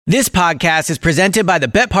This podcast is presented by the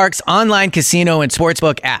BetParx online casino and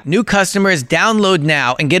sportsbook app. New customers download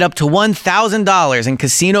now and get up to $1,000 in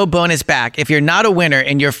casino bonus back if you're not a winner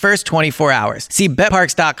in your first 24 hours. See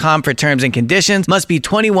BetParx.com for terms and conditions. Must be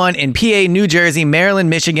 21 in PA, New Jersey, Maryland,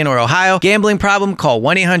 Michigan, or Ohio. Gambling problem? Call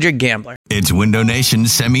 1-800-GAMBLER. It's Window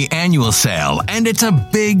Nation's semi-annual sale, and it's a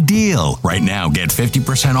big deal. Right now, get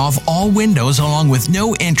 50% off all windows along with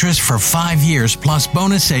no interest for 5 years plus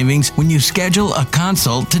bonus savings when you schedule a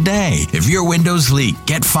consult today. If your windows leak,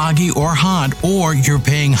 get foggy or hot, or you're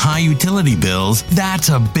paying high utility bills, that's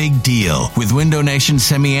a big deal. With Window Nation's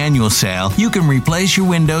semi-annual sale, you can replace your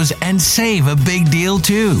windows and save a big deal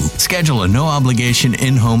too. Schedule a no-obligation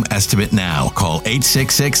in-home estimate now. Call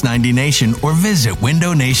 866-90NATION or visit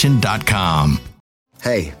windownation.com.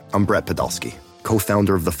 Hey, I'm Brett Podolsky,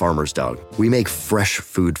 co-founder of The Farmer's Dog. We make fresh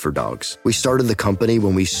food for dogs. We started the company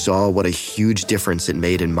when we saw what a huge difference it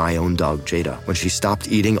made in my own dog, Jada, when she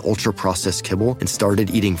stopped eating ultra-processed kibble and started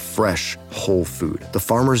eating fresh, whole food. The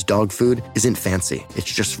Farmer's Dog food isn't fancy.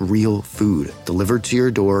 It's just real food delivered to your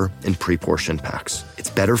door in pre-portioned packs. It's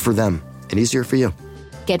better for them and easier for you.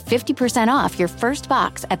 Get 50% off your first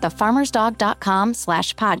box at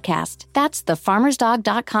thefarmersdog.com/podcast. That's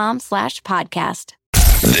thefarmersdog.com/podcast.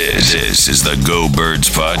 This is the Go Birds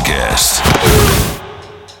Podcast.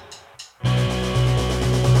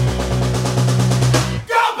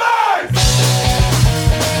 Go Birds!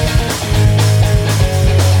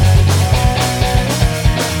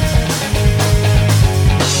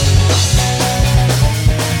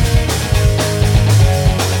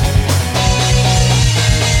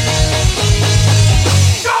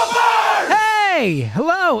 Hey,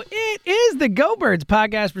 hello. It is the Go Birds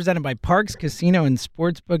podcast presented by Parx Casino and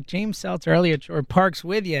Sportsbook. James Seltzer, Elliot Shore, Parx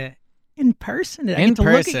with you in person today. I get to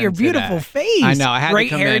look at your beautiful face. I know. I had Great to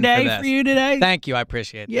come hair in day for this. for you today. Thank you. I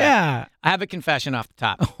appreciate that. Yeah. I have a confession off the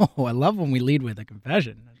top. Oh, I love when we lead with a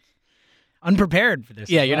confession. Unprepared for this.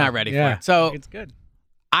 Yeah, as you're well. not ready for Yeah, it. So it's good.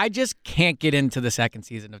 I just can't get into the second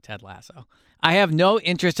season of Ted Lasso. I have no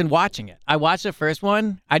interest in watching it. I watched the first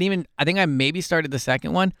one. I think I maybe started the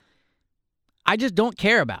second one. I just don't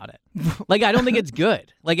care about it. Like, I don't think it's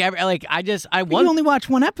good. Like you only watch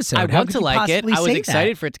one episode. I How want could to you like it. possibly I was say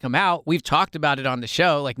excited that? for it to come out. We've talked about it on the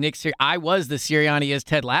show. Like I was the Sirianni is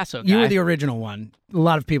Ted Lasso guy. You were the original one. A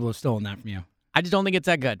lot of people have stolen that from you. I just don't think it's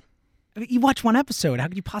that good. You watch one episode. How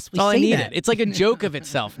could you possibly That's all say I needed. that? It's like a joke of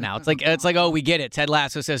itself now. It's like oh, we get it. Ted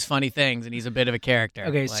Lasso says funny things and he's a bit of a character.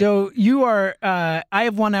 Okay, Like, so you are. I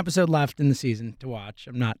have one episode left in the season to watch.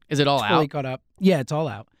 I'm not. Is it all fully out? caught up? Yeah, it's all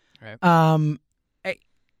out. Right.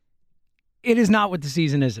 It is not what the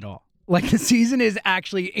season is at all. Like, the season is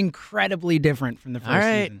actually incredibly different from the first All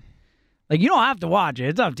right. season. Like, you don't have to watch it.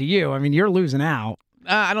 It's up to you. I mean, you're losing out.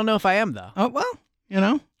 I don't know if I am though. Oh well, you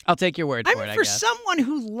know. I'll take your word I for mean, it. for guess. someone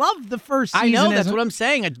who loved the first season, I know that's as- what I'm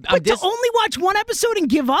saying. But to only watch one episode and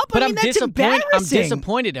give up, But I mean, I'm that's disappointed. I'm embarrassing.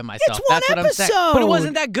 disappointed in myself. It's one That's what I'm saying. But it episode.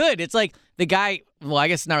 wasn't that good. It's like the guy. Well, I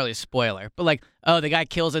guess it's not really a spoiler, but like, oh, the guy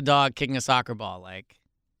kills a dog kicking a soccer ball. Like,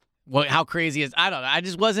 what? How crazy is? I don't know. I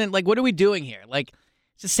just wasn't like, what are we doing here? Like,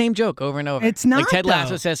 it's the same joke over and over. It's not, like Ted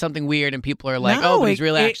Lasso though. says something weird, and people are like, No, oh, but he's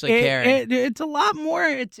really actually caring. It's a lot more.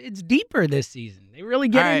 It's deeper this season. They really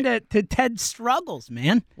get All right. into Ted's struggles,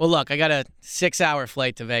 man. Well, look, I got a 6-hour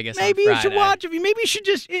flight to Vegas. Maybe on you should Friday. watch it. Maybe you should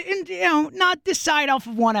just not decide off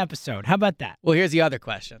of one episode. How about that? Well, here's the other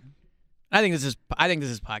question. I think this is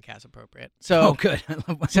podcast appropriate. So, good.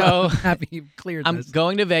 So, I'm happy you cleared I'm this.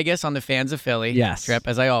 going to Vegas on the Fans of Philly Yes. trip,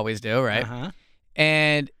 as I always do, right? Uh-huh.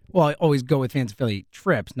 And Well, I always go with Fans of Philly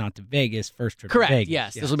trips, not to Vegas. First trip correct, to Vegas.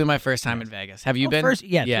 yes, this will be my first time in Vegas. Have you been? First, 3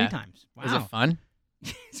 times. Wow. Is it fun?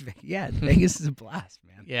 Yeah, Vegas is a blast,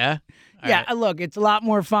 man. Yeah. All Yeah, right. look, it's a lot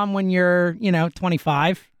more fun when you're,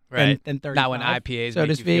 25 Right. than 35. Not when IPAs so make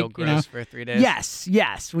to you speak, feel gross for 3 days.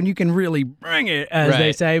 Yes, when you can really bring it, as they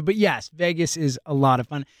Right. say. But yes, Vegas is a lot of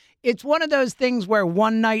fun. It's one of those things where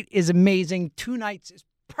one night is amazing, 2 nights is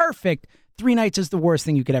perfect, 3 nights is the worst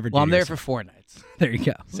thing you could ever do. Well, I'm to there yourself. for 4 nights. There you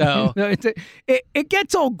go. So- it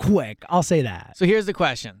gets old quick. I'll say that. So here's the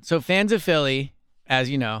question. So Fans of Philly, as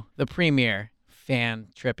you know, the premier fan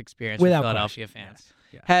trip experience Without for Philadelphia question, fans,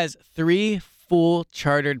 yes. has 3 full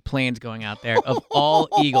chartered planes going out there of all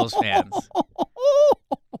Eagles fans.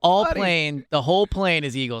 The whole plane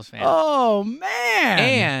is Eagles fans. Oh man!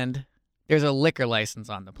 And there's a liquor license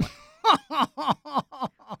on the plane.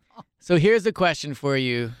 So here's the question for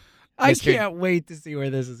you, I Mr. can't wait to see where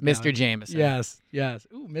this is going. Mr. Jameson. Yes.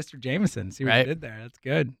 Ooh, Mr. Jameson. See what Right. you did there. That's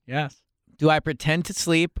good. Yes. Do I pretend to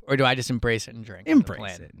sleep or do I just embrace it and drink? on the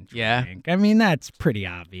Embrace plane? it. And Yeah. drink. I mean, that's pretty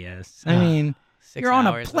obvious. I mean, 6 you're on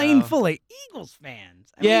a hours, plane though. full of Eagles fans.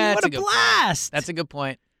 I Yeah, mean, that's what a a good blast. That's a good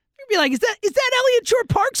point. be like, is that Elliot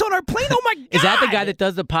Shore-Parks on our plane? Oh, my God. Is that the guy that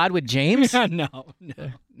does the pod with James? No.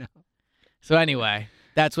 So anyway,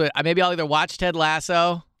 that's what. Maybe I'll either watch Ted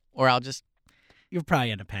Lasso or I'll just You'll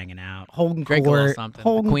probably end up hanging out. Holden drink a little Court. something.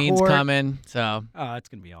 Holden The Queen's Court. coming, so Oh, it's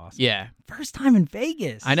going to be awesome. yeah. First time in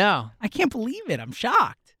Vegas. I know. I can't believe it. I'm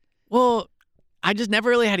shocked. Well, I just never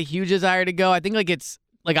really had a huge desire to go. I think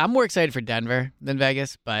I'm more excited for Denver than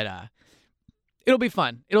Vegas, but it'll be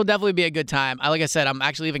fun. It'll definitely be a good time. Like I said, I'm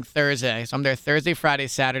actually leaving Thursday, so I'm there Thursday, Friday,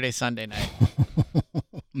 Saturday, Sunday night.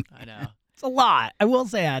 I know. It's a lot. I will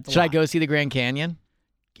say that. Should I go see the Grand Canyon?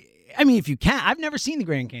 I mean, if you can. I've never seen the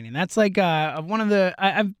Grand Canyon. That's like one of the.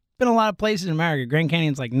 I've been a lot of places in America. Grand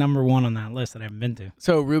Canyon's like number one on that list that I haven't been to.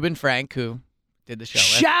 So Ruben Frank, who did the show with.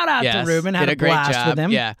 Shout out to Ruben. Had did a great blast job. with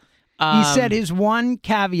him. Yeah. He said his one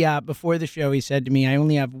caveat before the show, he said to me, I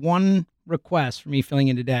only have one request for me filling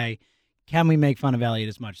in today. Can we make fun of Elliot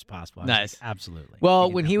as much as possible? I was Nice. like, absolutely. Well,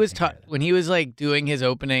 We when can he was definitely take care of that. when he was like doing his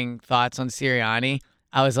opening thoughts on Sirianni,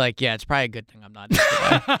 I was like, yeah, it's probably a good thing I'm not in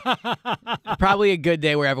today. Probably a good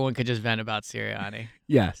day where everyone could just vent about Sirianni.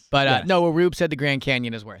 Yes. But yes. no, well, Rube said the Grand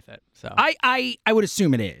Canyon is worth it. So I would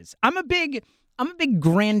assume it is. I'm a big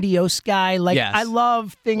grandiose guy. Like Yes. I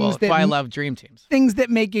love things well, that that's why I love Dream Teams. things that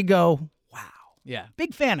make you go, wow. Yeah.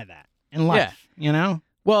 Big fan of that in life. You know?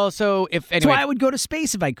 Well, so if That's anyway, why I would go to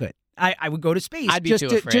space if I could. I would go to space. I'd be just too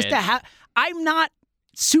to, afraid. Just to have. I'm not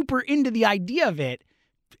super into the idea of it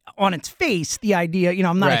on its face. The idea,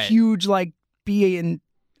 I'm not a Right. huge like being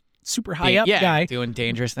super high up guy, doing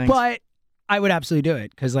dangerous things. but I would absolutely do it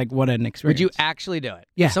because like what an experience. would you actually do it?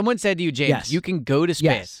 Yeah. If someone said to you, James, Yes. you can go to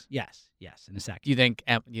space. Yes. In a second, Do you think?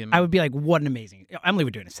 I would be like, what an amazing. Emily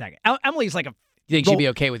would do it in a second. Emily's like a. You think she'd be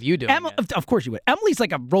okay with you doing it? Of course you would. Emily's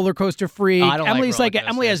like a roller coaster freak. Oh, I don't like Emily's roller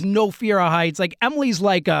Emily has coasters. no fear of heights. Like Emily's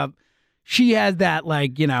like she has that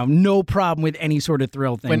like no problem with any sort of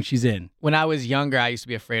thrill thing she's in. When I was younger, I used to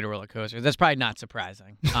be afraid of roller coasters. That's probably not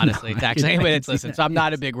surprising, honestly, to actually anybody that's listening. So I'm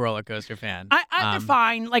not a big roller coaster fan. They're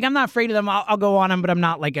fine. Like I'm not afraid of them. I'll go on them, but I'm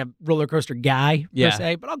not like a roller coaster guy Yeah. per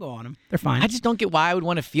se. But I'll go on them. They're fine. I just don't get why I would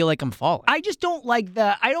want to feel like I'm falling. I just don't like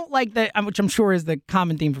the. I don't like the, which I'm sure is the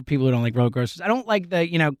common theme for people who don't like roller coasters. I don't like the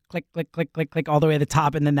click click click click click all the way to the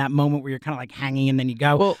top, and then that moment where you're kind of like hanging and then you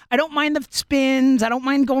go. Well- I don't mind the spins. I don't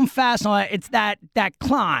mind going fast and all that. It's that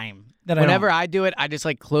climb that Whenever I I do it, I just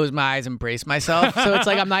like close my eyes and brace myself. So it's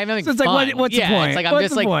like I'm not even having So it's like, fun. what's the point? It's like I'm What's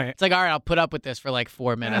just the like point? it's like all right, I'll put up with this for like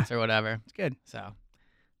 4 minutes or whatever. It's good. So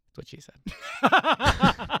that's what she said.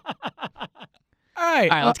 All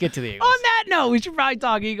right. All right, let's get to the Eagles. On that note, we should probably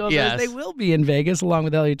talk Eagles Yes. as they will be in Vegas along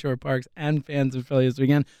with Elliot Shore-Parks and fans of Philly this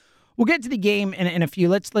weekend. We'll get to the game in a few.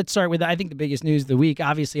 Let's start with, I think, the biggest news of the week.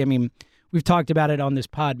 Obviously, I mean, we've talked about it on this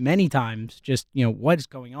pod many times. Just, what's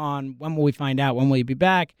going on? When will we find out? When will he be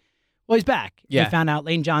back? Well, he's back. Yeah. We found out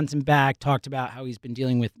Lane Johnson back, talked about how he's been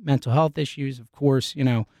dealing with mental health issues. Of course,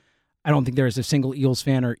 I don't think there's a single Eagles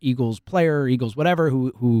fan or Eagles player or Eagles whatever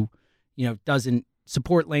who doesn't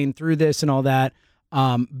support Lane through this and all that.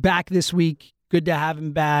 Back this week. Good to have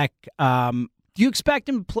him back. Do you expect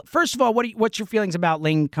him? First of all, what's your feelings about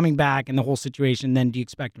Lane coming back and the whole situation? Then do you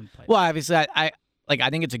expect him to play? Well, obviously, I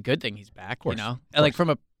think it's a good thing he's back. Of course, Like from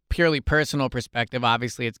a purely personal perspective,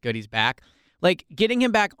 obviously it's good he's back. Like getting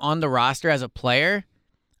him back on the roster as a player,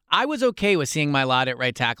 I was okay with seeing Mailata at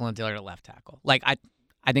right tackle and Dillard at left tackle. Like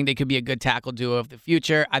I think they could be a good tackle duo of the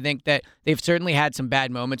future. I think that they've certainly had some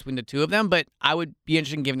bad moments between the two of them, but I would be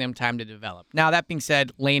interested in giving them time to develop. Now, that being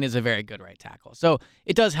said, Lane is a very good right tackle. So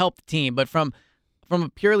it does help the team, but from a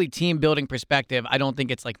purely team building perspective, I don't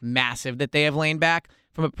think it's like massive that they have Lane back.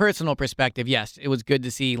 From a personal perspective, yes, it was good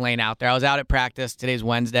to see Lane out there. I was out at practice. Today's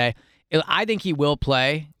Wednesday. I think he will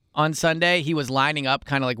play on Sunday. He was lining up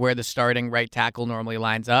kind of like where the starting right tackle normally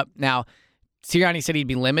lines up. Now, Sirianni said he'd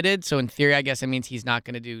be limited, so in theory, I guess it means he's not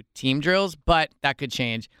going to do team drills, but that could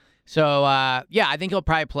change. So, yeah, I think he'll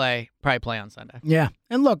probably play on Sunday. Yeah.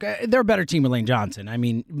 And look, they're a better team with Lane Johnson. I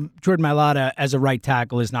mean, Jordan Mailata as a right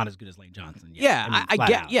tackle is not as good as Lane Johnson. Yeah, I flat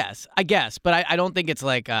get, out. yes, I guess, but I don't think it's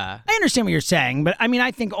like. I understand what you're saying, but I mean,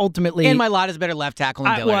 I think ultimately. And Mailata's better left tackle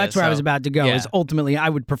than Dillard. Well, that's where I was so, about to go. yeah. Is ultimately, I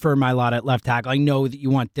would prefer Mailata at left tackle. I know that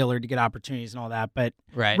you want Dillard to get opportunities and all that, but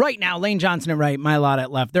Right now, Lane Johnson at right, Mailata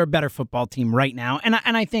at left. They're a better football team right now, and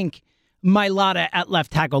I think Mailata at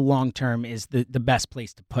left tackle long term is the best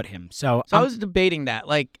place to put him. So I was debating that.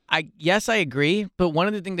 Like, I agree, but one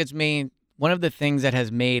of the things that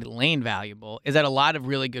has made Lane valuable is that a lot of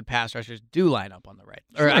really good pass rushers do line up on the right,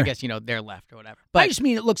 or I Sure. guess they're left or whatever. I But just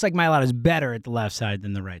mean it looks like Mailata is better at the left side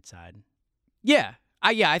than the right side. yeah,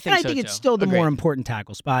 I think And I so, think too. it's still the Agreed. more important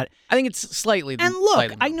tackle spot. I think it's slightly. And look,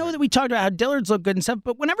 slightly I more know that important. we talked about how Dillard's looked good and stuff,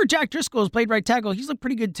 but whenever Jack Driscoll has played right tackle, he's looked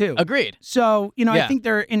pretty good too. Agreed. So, I Yeah. think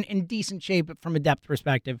they're in decent shape from a depth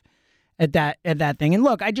perspective at that thing. And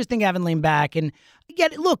look, I just think having Lane back and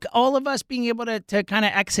look, all of us being able to kind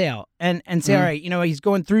of exhale and say, all right, he's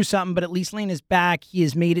going through something, but at least Lane is back. He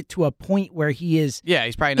has made it to a point where he is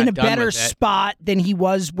He's probably not in a done better with it. spot than he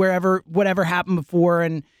was whatever happened before.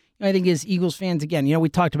 And I think as Eagles fans, again, we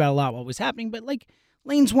talked about a lot what was happening, but like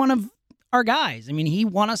Lane's one of our guys. I mean, he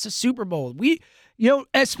won us a Super Bowl. We,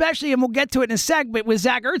 especially, and we'll get to it in a sec, but with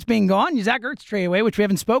Zach Ertz being gone, Zach Ertz trade away, which we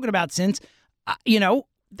haven't spoken about since,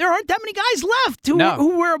 there aren't that many guys left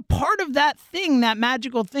who were a part of that thing, that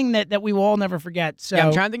magical thing that we will all never forget. So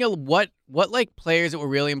I'm trying to think of what like players that were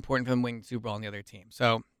really important for them winning the Super Bowl on the other team.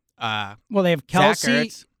 So, well, they have Kelsey. Zach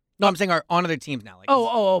Ertz. No, I'm saying on other teams now.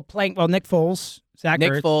 Like Playing Nick Foles, Zach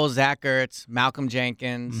Nick Ertz, Foles, Zach Ertz, Malcolm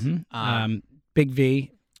Jenkins, Big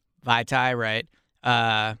V, Vitae, right?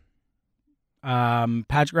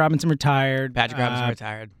 Patrick Robinson retired. Patrick Robinson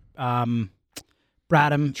retired.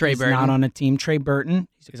 Bradham Trey is Burton. not on a team. Trey Burton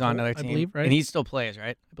He's on another team, I believe, right? And he still plays,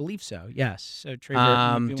 right? I believe so. Yes. So Trey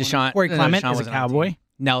Burton. would be one. Deshaun. Corey Clement Deshaun is a wasn't on the Cowboy. team.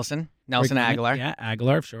 Nelson Corey Clement, Aguilar. Yeah,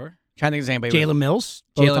 Aguilar, sure. Trying to think if there's anybody. Jalen Mills.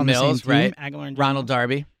 Both Jalen on the same Mills, team. right? Aguilar and Ronald Jalen.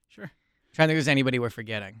 Darby. Sure. Trying to think if there's anybody we're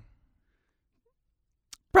forgetting.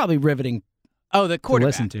 Probably riveting. Oh, the quarterback.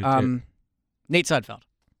 listen to, too. Nate Sudfeld.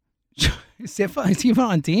 Is he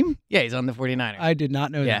on team? Yeah, he's on the 49ers. I did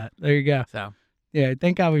not know Yeah. that. There you go. So Yeah,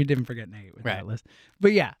 thank God we didn't forget Nate with Right. that list.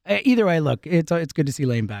 But yeah, either way, look, it's good to see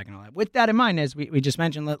Lane back and all that. With that in mind, as we just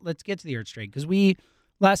mentioned, let's get to the Ertz trade because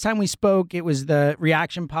last time we spoke, it was the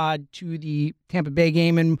reaction pod to the Tampa Bay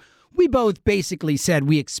game, and we both basically said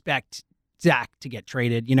we expect Zach to get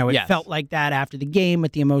traded. It Yes. felt like that after the game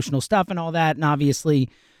with the emotional stuff and all that, and obviously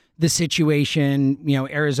the situation,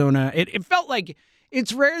 Arizona, it felt like.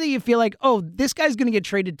 It's rare that you feel like, oh, this guy's going to get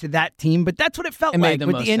traded to that team, but that's what it felt It like made the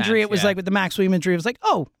with most the injury. sense, it was yeah. like with the Max Williams injury, it was like,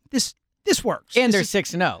 oh, this works. and This they're is-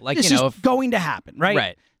 6-0. Like this is going to happen, right?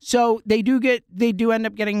 Right. So they do end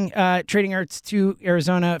up getting trading Ertz to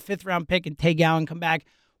Arizona, 5th round pick, and Tay Gowan come back.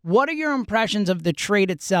 What are your impressions of the trade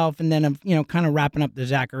itself, and then of kind of wrapping up the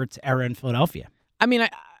Zach Ertz era in Philadelphia? I mean,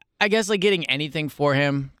 I guess like getting anything for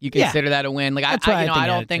him, you consider that a win. Like That's what I think I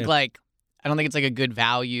of don't it, think too. like I don't think it's like a good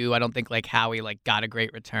value. I don't think like Howie like got a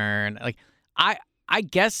great return. Like I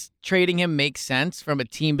guess trading him makes sense from a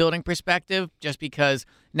team building perspective, just because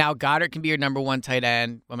now Goddard can be your number one tight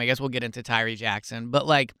end. I guess we'll get into Tyree Jackson, but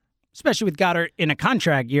like Especially with Goddard in a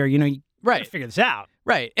contract year, you gotta right, figure this out.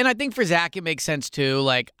 right. And I think for Zach it makes sense too.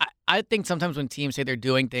 Like I think sometimes when teams say they're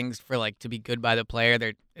doing things for like to be good by the player,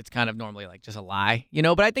 it's kind of normally like just a lie,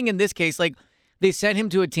 But I think in this case, like they sent him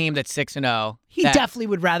to a team that's 6-0. He definitely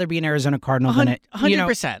would rather be an Arizona Cardinal than it.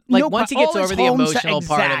 100%. Like once he gets all his over the home emotional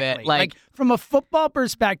part of it, exactly. like from a football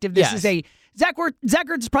perspective, this Yes. is Zach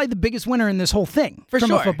Ertz is probably the biggest winner in this whole thing. for from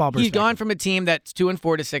sure, a football perspective. he's gone from a team that's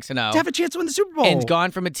 2-4 to 6-0. to have a chance to win the Super Bowl. And he's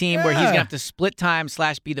gone from a team where he's Yeah. gonna have to split time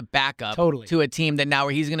 / be the backup Totally. to a team that now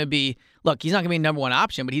where he's gonna be. Look, he's not gonna be a number one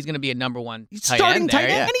option, but he's gonna be a number one He's tight starting end tight there,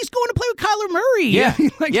 end, yeah. and he's going to play with Kyler Murray. Yeah.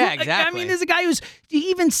 Yeah, I exactly. mean, there's a guy he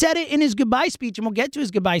even said it in his goodbye speech, and we'll get to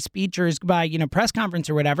his goodbye speech or his goodbye, press conference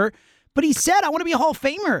or whatever. But he said, I want to be a Hall of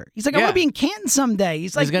Famer. He's like, I Yeah. want to be in Canton someday.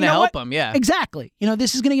 He's like, gonna you know help what? him, yeah. Exactly.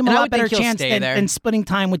 This is going to give him And a I lot would think better he'll chance stay there. than splitting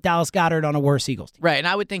time with Dallas Goddard on a worse Eagles team. Right, and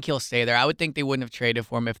I would think he'll stay there. I would think they wouldn't have traded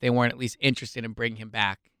for him if they weren't at least interested in bringing him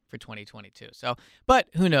back for 2022. So, but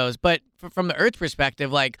who knows? But from the Ertz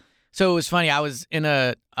perspective, like, so it was funny. I was in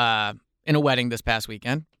a wedding this past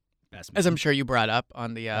weekend, as I'm sure you brought up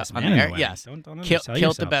on the Best on man the in air. the wedding. Yes, Don't killed undersell the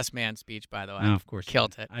yourself. best man speech, by the way. No, of course. you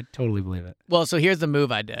Killed did. it. I totally believe it. Well, so here's the move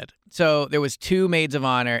I did. So there was 2 maids of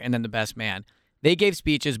honor and then the best man. They gave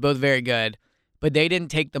speeches, both very good, but they didn't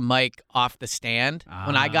take the mic off the stand.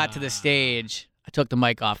 When I got to the stage, I took the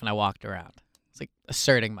mic off and I walked around. It's like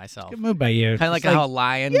asserting myself. Good move by you. Kind of like how a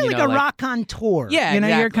lion, You're you like know, a rock on tour. Yeah, You're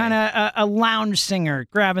exactly. kind of a lounge singer,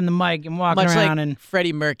 grabbing the mic and walking much around. like And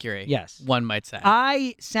Freddie Mercury. Yes. one might say.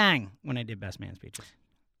 I sang when I did best man speeches.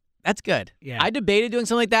 That's good. Yeah. I debated doing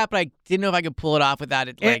something like that, but I didn't know if I could pull it off without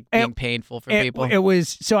it being painful for people. It was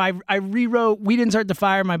so I rewrote. We Didn't Start the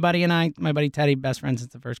Fire. My buddy and I, my buddy Teddy, best friends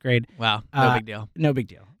since the first grade. Wow, no big deal. No big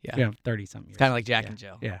deal. Yeah. 30-something years. Kind of like Jack and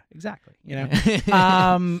Jill. Yeah, exactly.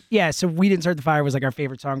 So We Didn't Start the Fire was like our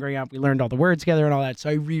favorite song growing up. We learned all the words together and all that. So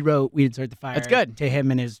I rewrote We Didn't Start the Fire. That's good. To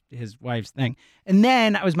him and his wife's thing. And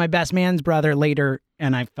then I was my best man's brother later,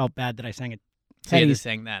 and I felt bad that I sang it. So you had to Teddy's.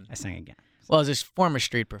 sing then. I sang again. Well, as a former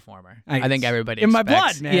street performer, I think everybody in my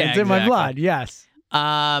expects- blood, man. Yeah, it's in my exactly. blood. Yes.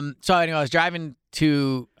 So anyway, I was driving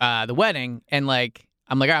to the wedding, and like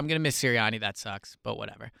I'm like, all right, I'm going to miss Sirianni. That sucks, but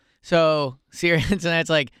whatever. So Cincinnati's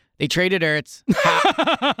like, they traded Ertz.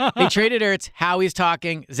 They traded Ertz. Howie's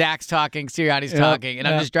talking. Zach's talking. Sirianni's talking. And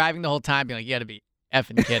I'm just driving the whole time being like, you got to be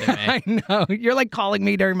effing kidding me. I know. You're like calling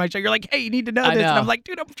me during my show. You're like, hey, you need to know this. And I'm like,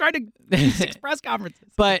 dude, I'm trying to do 6 press conferences.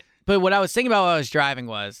 But what I was thinking about while I was driving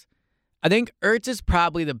was, I think Ertz is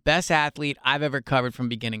probably the best athlete I've ever covered from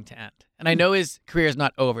beginning to end. And I know his career is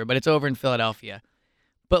not over, but it's over in Philadelphia.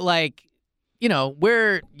 But like, you know,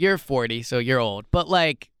 you're 40, so you're old. But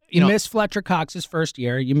like, you missed Fletcher Cox's first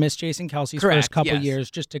year. You missed Jason Kelsey's first couple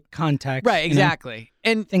years, just to context. Right, exactly.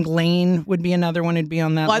 And I think Lane would be another one who'd be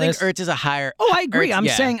on that list. I think Ertz is a higher. Oh, I agree. I'm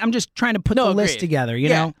saying, I'm just trying to put the list together, you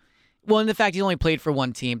know? Well, and the fact he only played for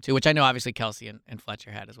one team, too, which I know obviously Kelsey and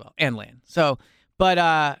Fletcher had as well, and Lane. So, but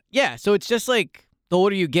so it's just like the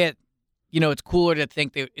older you get, you know, it's cool to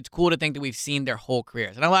think that we've seen their whole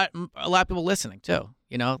careers. And a lot of people listening, too,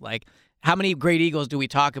 you know? Like, how many great Eagles do we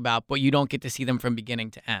talk about, but you don't get to see them from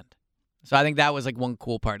beginning to end? So I think that was like one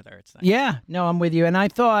cool part of the Ertz thing. Yeah, no, I'm with you. And I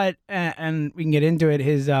thought, and we can get into it,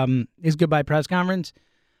 his goodbye press conference,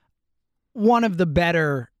 one of the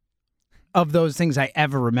better of those things I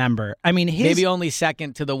ever remember. I mean, maybe only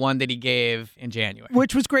second to the one that he gave in January,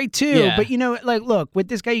 which was great too. Yeah. But you know, like, look, with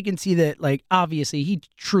this guy, you can see that, like, obviously he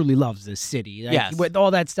truly loves this city. Like, yes,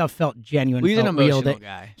 all that stuff felt genuine. He's an emotional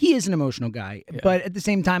guy. He is an emotional guy, but at the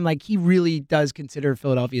same time, like, he really does consider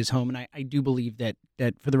Philadelphia his home, and I do believe that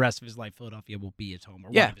for the rest of his life, Philadelphia will be his home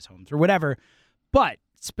or one of his homes or whatever. But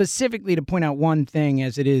specifically to point out one thing,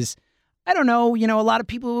 as it is. I don't know, you know, a lot of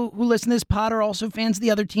people who listen to this pod are also fans of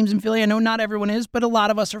the other teams in Philly. I know not everyone is, but a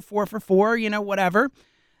lot of us are 4 for 4, you know, whatever.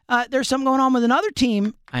 There's something going on with another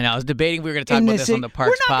team. I know. I was debating we were going to talk about this on the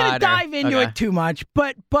Parks pod. We're not going to dive into it too much,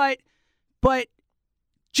 but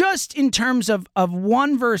just in terms of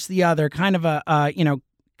one versus the other, kind of a, you know,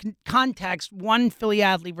 context, one Philly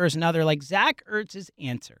athlete versus another, like Zach Ertz's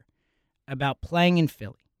answer about playing in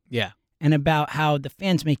Philly. Yeah. And about how the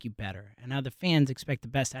fans make you better and how the fans expect the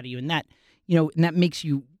best out of you. And that, you know, and that makes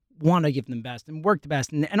you want to give them best and work the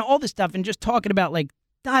best and all this stuff. And just talking about, like,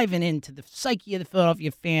 diving into the psyche of the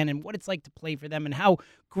Philadelphia fan and what it's like to play for them and how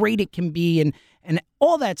great it can be and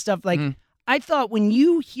all that stuff. Like, I thought when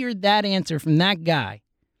you hear that answer from that guy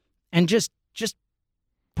and just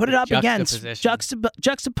put it up against,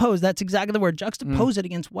 juxtapose, that's exactly the word, juxtapose it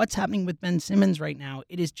against what's happening with Ben Simmons right now.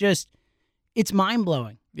 It is just, it's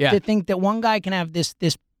mind-blowing. Yeah. To think that one guy can have this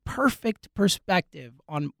perfect perspective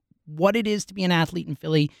on what it is to be an athlete in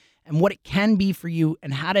Philly and what it can be for you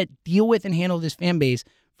and how to deal with and handle this fan base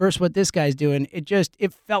versus what this guy's doing.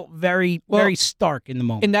 It felt very stark in the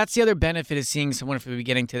moment. And that's the other benefit of seeing someone from the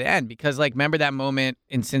beginning to the end, because, like, remember that moment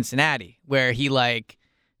in Cincinnati where he, like,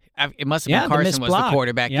 it must have been Carson was the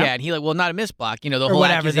quarterback. Yeah. And he, like, well, not a missed block, you know, the whole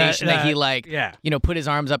accusation that he, like, you know, put his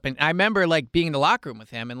arms up. And I remember, like, being in the locker room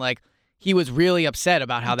with him and, like, he was really upset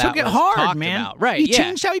about how that was talked about. Right, he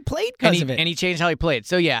changed how he played because of it. And he changed how he played.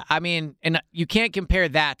 So, yeah, I mean, and you can't compare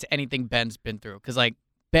that to anything Ben's been through because, like,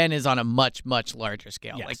 Ben is on a much, much larger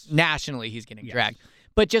scale. Yes. Like, nationally, he's getting dragged.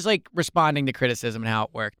 But just, like, responding to criticism and how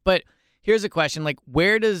it worked. But here's a question. Like,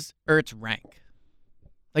 where does Ertz rank?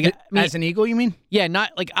 Like, I mean, as an Eagle, you mean? Yeah,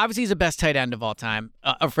 not, like, obviously he's the best tight end of all time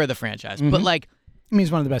for the franchise. But, like, I mean,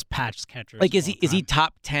 he's one of the best patch catchers. Like, is he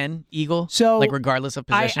top 10 Eagle? So, like, regardless of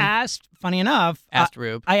position? I asked, funny enough.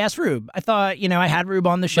 Rube. I asked Rube. I thought, you know, I had Rube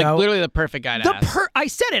on the show. Like, literally the perfect guy to ask. I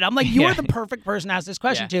said it. I'm like, you're the perfect person to ask this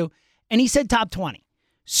question to. And he said top 20.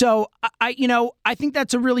 So, I think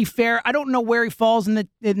that's a really fair, I don't know where he falls in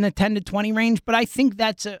the 10 to 20 range, but I think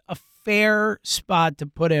that's a fair spot to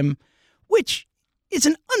put him, which is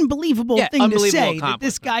an unbelievable thing to say, that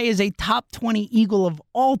this guy is a top 20 Eagle of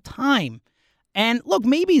all time. And look,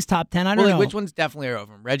 maybe he's top 10. I don't know. Which ones definitely are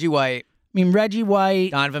over him? Reggie White. I mean, Reggie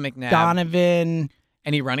White. Donovan McNabb. Donovan.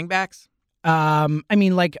 Any running backs? I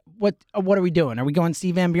mean, like, what are we doing? Are we going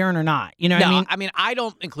Steve Van Buren or not? You know what I mean? I mean, I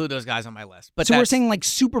don't include those guys on my list. But so we're saying, like,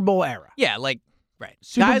 Super Bowl era. Yeah, like, right.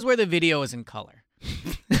 Guys where the video is in color.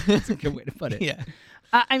 That's a good way to put it. Yeah.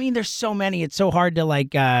 I mean, there's so many. It's so hard to,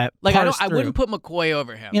 like I wouldn't put McCoy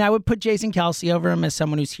over him. You know, I would put Jason Kelsey over him as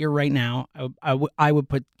someone who's here right now. I would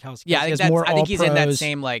put Kelsey. Yeah, I think he's in that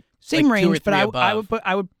same range. But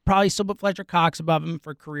I would probably still put Fletcher Cox above him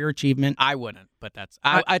for career achievement. I wouldn't, but it's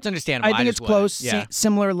understandable. I think it's close,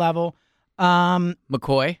 similar level.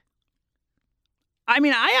 McCoy. I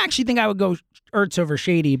mean, I actually think I would go Ertz over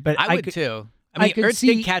Shady, but I would too. I mean, Ertz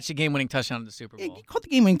did catch a game-winning touchdown in the Super Bowl. He caught the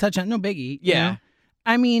game-winning touchdown, no biggie. Yeah. You know?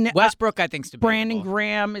 I mean, Westbrook, I think, is debatable. Brandon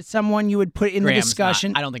Graham is someone you would put in the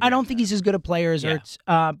discussion. I don't think he's as good a player as Ertz.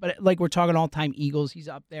 But like, we're talking all-time Eagles, he's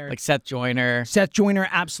up there. Like Seth Joyner.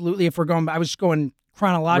 Absolutely. If we're going, I was just going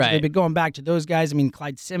chronologically, Right. but going back to those guys, I mean,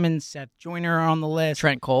 Clyde Simmons, Seth Joyner are on the list.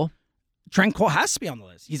 Trent Cole. Trent Cole has to be on the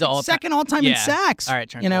list. He's all second all-time in Yeah. sacks. All right,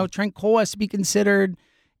 Trent You know, Cole. Trent Cole has to be considered.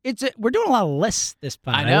 We're doing a lot of lists this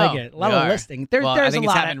pod. I know. like it. A lot We of are. listing. Well, I There's think a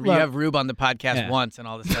it's lot. happened. You have Rube on the podcast Yeah. once, and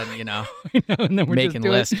all of a sudden, and then we're making just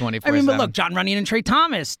doing, lists 24/7. I mean, but look, John Runyon and Trey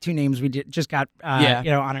Thomas, two names we just got,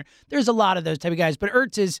 honored. There's a lot of those type of guys, but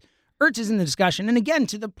Ertz is in the discussion, and again,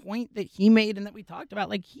 to the point that he made and that we talked about,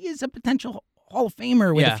 like he is a potential Hall of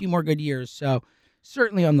Famer with a few more good years. So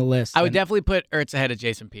certainly on the list. I would And definitely put Ertz ahead of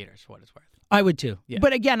Jason Peters, for what it's worth. I would too. Yeah.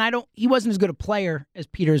 But again, he wasn't as good a player as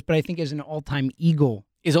Peters, but I think as an all-time Eagle.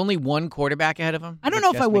 Is only one quarterback ahead of him? I don't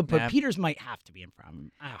know if I would, but Peters might have to be in front of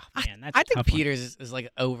him. Oh, man, that's I a think tough one. Peters is like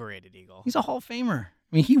an overrated Eagle. He's a Hall of Famer.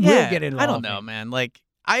 I mean, he will get into the I Hall don't of know, Fame. man. Like,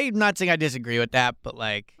 I'm not saying I disagree with that, but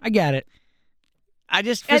like, I get it. I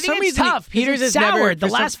just I for think some it's reason tough. 'cause Peters it's is soured. never The for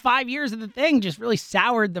some- last 5 years of the thing just really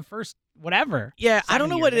soured the first whatever. Yeah, I don't 7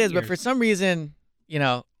 know what it years, is, 8 but for years. some reason,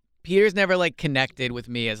 Peters never like connected with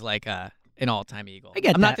me as like an all-time Eagle. I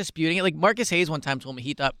get I'm that. not disputing it. Like Marcus Hayes one time told me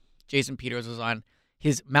he thought Jason Peters was on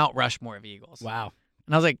his Mount Rushmore of Eagles. Wow.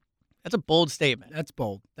 And I was like, that's a bold statement. That's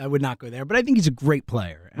bold. I would not go there, but I think he's a great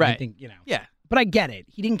player. And I Right. think, Yeah. But I get it.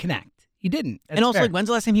 He didn't connect. He didn't. That's and also, fair. like, when's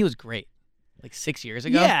the last time he was great? Like 6 years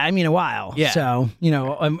ago? Yeah, I mean a while. Yeah. So,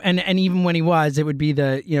 and even when he was, it would be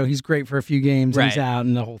he's great for a few games, and he's Right. out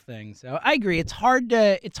and the whole thing. So I agree. It's hard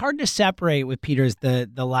to separate with Peters the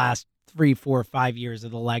last 3, 4, 5 years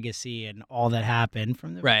of the legacy and all that happened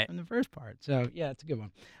from the first part. So yeah, it's a good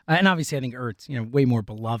one. And obviously, I think Ertz, way more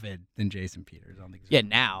beloved than Jason Peters. I don't think. Yeah,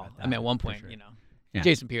 now. I mean, at one point, sure. Yeah.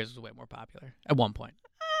 Jason Peters was way more popular. At one point.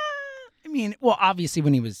 I mean, well, obviously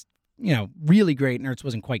when he was, really great, and Ertz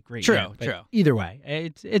wasn't quite great. True, yet, but true. Either way,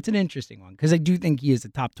 it's an interesting one because I do think he is a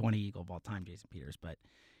top 20 Eagle of all time, Jason Peters, but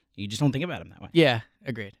you just don't think about him that way. Yeah,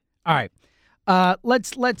 agreed. All right.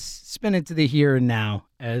 Let's spin it to the here and now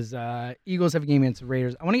as Eagles have a game against the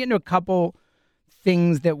Raiders. I want to get into a couple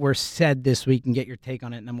things that were said this week and get your take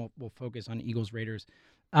on it, and then we'll focus on Eagles Raiders.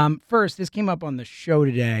 First, this came up on the show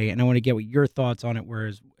today, and I want to get what your thoughts on it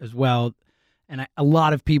were as well. And a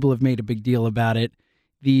lot of people have made a big deal about it.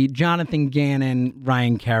 The Jonathan Gannon,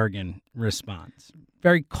 Ryan Kerrigan response.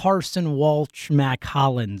 Very Carson Walsh, Mac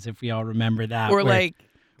Hollins, if we all remember that. Or where- like,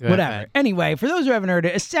 go whatever. ahead. Anyway, for those who haven't heard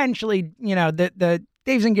it, essentially, the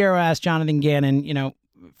Dave Zangaro asked Jonathan Gannon,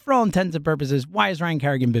 for all intents and purposes, why is Ryan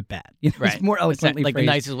Kerrigan a bit bad? Right. It's more eloquently like the phrased.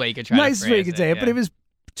 nicest way you could try to Nicest way you phrase could say it, but yeah. it was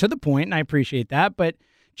to the point, and I appreciate that. But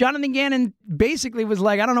Jonathan Gannon basically was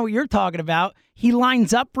like, I don't know what you're talking about. He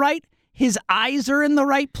lines up right. His eyes are in the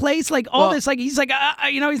right place. Like all Well- this, like he's like,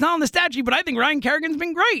 he's not on the stat sheet, but I think Ryan Kerrigan's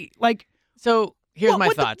been great. Like, So here's my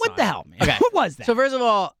what thoughts. What on the it. hell, man? Okay. What was that? So first of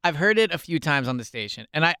all, I've heard it a few times on the station,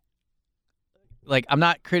 and I'm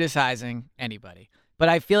not criticizing anybody, but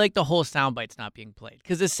I feel like the whole soundbite's not being played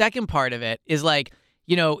because the second part of it is like,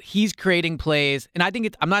 he's creating plays, and I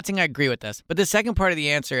think I'm not saying I agree with this, but the second part of the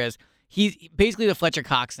answer is he's basically the Fletcher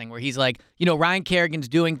Cox thing where he's like, Ryan Kerrigan's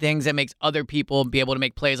doing things that makes other people be able to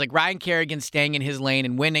make plays. Like Ryan Kerrigan's staying in his lane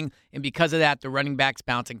and winning, and because of that, the running back's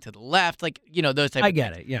bouncing to the left. Like, those type of I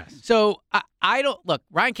get things. it. Yes. So I don't look.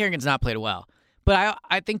 Ryan Kerrigan's not played well, but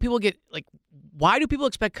I think people get like, why do people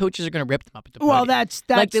expect coaches are going to rip them up at the podium? Well, that's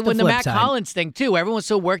like the when the flip Matt side. Collins thing too. Everyone was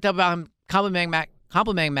so worked up about him complimenting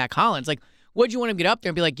Matt Collins. Like, what'd you want him to get up there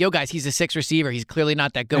and be like, "Yo, guys, he's a sixth receiver. He's clearly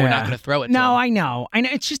not that good. We're not going to throw it." to No, him. I know.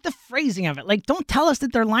 It's just the phrasing of it. Like, don't tell us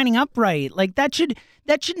that they're lining up right. Like that should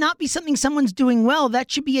not be something someone's doing well. That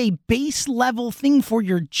should be a base level thing for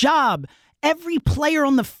your job. Every player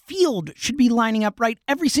on the field should be lining up right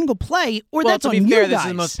every single play, or Well, that's to on be you fair, guys. this is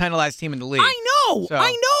the most penalized team in the league. So-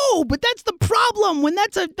 I know, but that's the problem when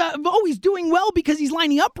that's he's doing well because he's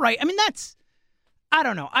lining up right. I mean, I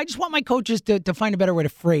don't know. I just want my coaches to find a better way to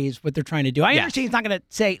phrase what they're trying to do. I Yes. understand he's not going to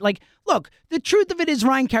say, like, look, the truth of it is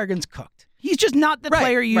Ryan Kerrigan's cooked. He's just not the Right,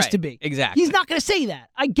 player he used right. to be. Exactly. He's not going to say that.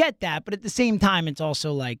 I get that, but at the same time, it's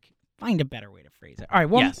also like, find a better way to phrase it. All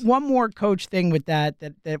right, one more coach thing with that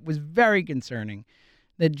was very concerning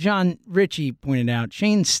that John Ritchie pointed out.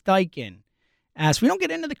 Shane Steichen asked, we don't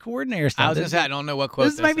get into the coordinator stuff. I was going to say I don't know what quote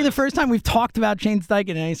This might be the first time we've talked about Shane Steichen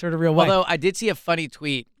in any sort of real way. Although I did see a funny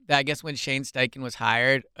tweet that I guess when Shane Steichen was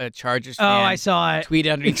hired, a Chargers Oh, fan I saw it.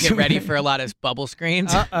 tweeted underneath, get ready for a lot of bubble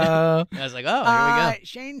screens. Uh-oh. I was like, oh, here we go.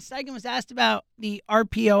 Shane Steichen was asked about the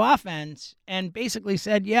RPO offense and basically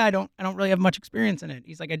said, yeah, I don't really have much experience in it.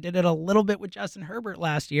 He's like, I did it a little bit with Justin Herbert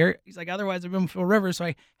last year. He's like, otherwise I've been with Phil Rivers, so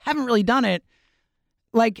I haven't really done it.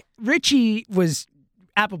 Like, Richie was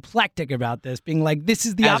apoplectic about this, being like, this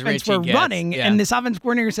is the As offense Richie we're gets, running, yeah. and this offense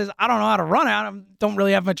coordinator says, I don't know how to run it. I don't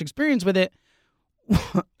really have much experience with it.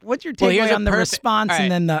 what's your Well, here's takeaway a on the perfect- response all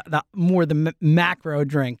right. and then the more the macro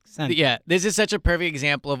drink? Sense? Yeah, this is such a perfect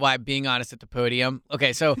example of why being honest at the podium.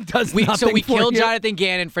 Okay, so Does we nothing for killed you. Jonathan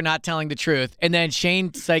Gannon for not telling the truth, and then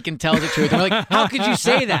Shane Steichen tells the truth. And we're like, how could you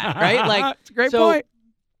say that, right? Like, it's a great so point.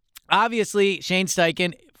 obviously, Shane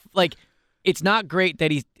Steichen, like, it's not great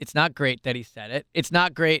that he said it. It's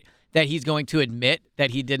not great that he's going to admit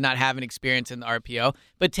that he did not have an experience in the RPO.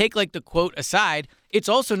 But take like the quote aside, it's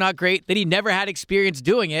also not great that he never had experience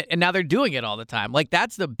doing it, and now they're doing it all the time. Like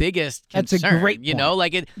that's the biggest concern. That's a great you know, point.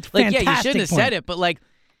 like it. Like yeah, you Fantastic shouldn't have point. said it, but like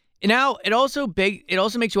now it also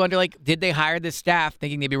makes you wonder like, did they hire this staff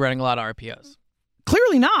thinking they'd be running a lot of RPOs?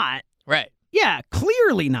 Clearly not. Right. Yeah,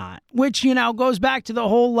 clearly not. Which, goes back to the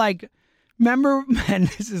whole, remember, and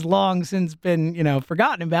this is long since been,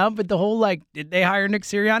 forgotten about, but the whole, did they hire Nick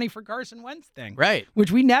Sirianni for Carson Wentz thing? Right.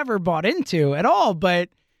 Which we never bought into at all, but,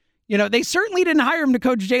 they certainly didn't hire him to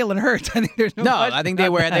coach Jalen Hurts. I think there's no question I think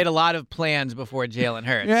about they that. had a lot of plans before Jalen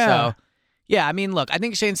Hurts. Yeah. So, yeah, I mean, look, I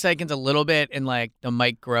think Shane Steichen's a little bit in, the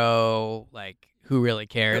micro, who really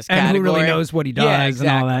cares And category. who really knows what he does Yeah, exactly.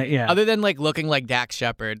 and all that, yeah. Other than, looking like Dax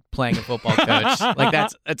Shepard playing a football coach.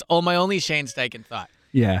 That's all my only Shane Steichen thought.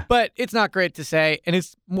 Yeah. But it's not great to say, and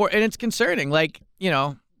it's concerning.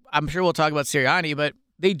 I'm sure we'll talk about Sirianni, but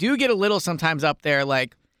they do get a little sometimes up there,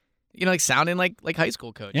 sounding like high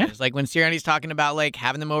school coaches. Yeah. Like when Sirianni's talking about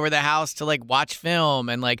having them over the house to watch film,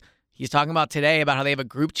 and he's talking about today about how they have a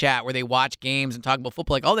group chat where they watch games and talk about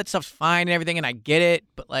football. All that stuff's fine and everything, and I get it,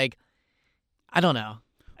 but I don't know.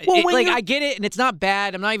 Well, when I get it, and it's not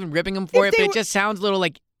bad. I'm not even ripping them for If it, they but were- it just sounds a little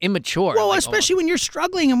immature. Well, almost. especially when you're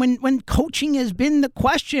struggling and when coaching has been the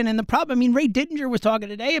question and the problem. I mean, Ray Dittinger was talking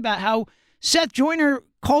today about how Seth Joyner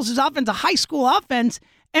calls his offense a high school offense,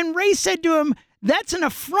 and Ray said to him, that's an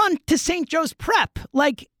affront to St. Joe's Prep,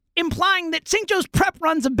 implying that St. Joe's Prep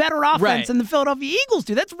runs a better offense Right. than the Philadelphia Eagles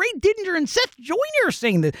do. That's Ray Dittinger and Seth Joyner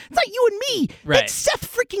saying this. It's not you and me. Right. That's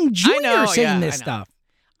Seth freaking Joyner know, saying yeah, this I know. stuff.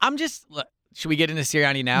 I'm just. Look, should we get into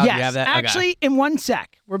Sirianni now? Yes, Do you have that? Okay. actually, in 1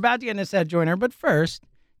 sec. We're about to get into Seth Joyner, but first,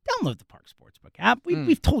 download the Park Sportsbook app.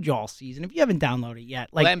 We've told you all season. If you haven't downloaded it yet,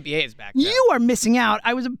 Well, NBA is back. Though. you are missing out.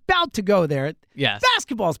 I was about to go there. Yes.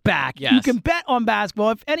 Basketball's back. Yes. You can bet on basketball.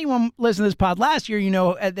 If anyone listened to this pod last year, you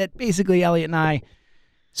know that basically Elliot and I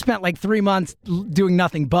spent 3 months doing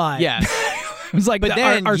nothing but. Yes. It was But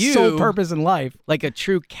then our you- sole purpose in life. Like a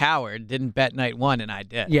true coward, didn't bet night one, and I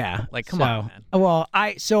did. Yeah. Come on, man. Well,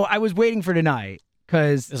 I was waiting for tonight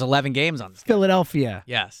because There's 11 games on this. schedule. Philadelphia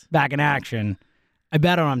Yes. back in action. I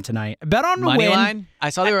bet on them tonight. I bet on them to Money win. line? I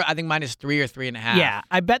saw they were, I think, -3 or 3.5. Yeah,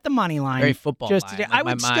 I bet the money line. Very football just line. today. Like, I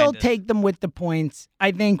my would mind still is- take them with the points.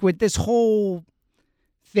 I think with this whole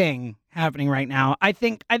thing happening right now, I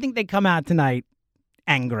think they come out tonight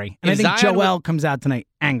angry, and If I think Zion Joel comes out tonight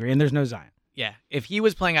angry, and there's no Zion. Yeah. If he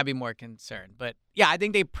was playing, I'd be more concerned. But yeah, I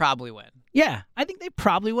think they probably win. Yeah, I think they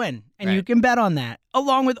probably win, and you Right. can bet on that,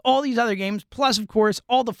 along with all these other games, plus of course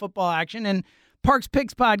all the football action and Parks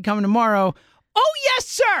Picks Pod coming tomorrow. Oh yes,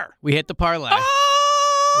 sir. We hit the parlay.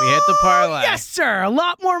 Oh, We hit the parlay. Yes, sir. A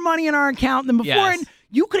lot more money in our account than before, Yes. and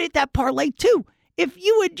you could hit that parlay too. If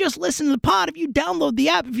you would just listen to the pod, if you download the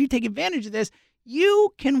app, if you take advantage of this,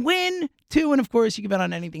 you can win too. And of course, you can bet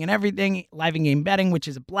on anything and everything. Live in game betting, which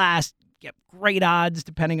is a blast. Get great odds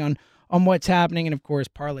depending on what's happening, and of course,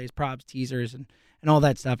 parlays, props, teasers, and all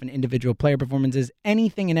that stuff, and individual player performances,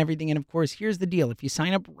 anything and everything. And of course, here's the deal. If you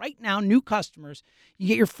sign up right now, new customers, you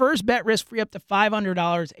get your first bet risk-free up to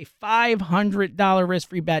 $500, a $500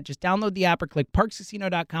 risk-free bet. Just download the app or click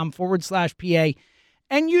parkscasino.com/PA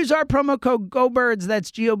and use our promo code GOBIRDS.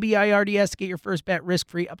 That's GOBIRDS to get your first bet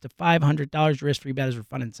risk-free up to $500. Your risk-free bet is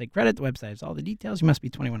refunded and state credit. The website has all the details. You must be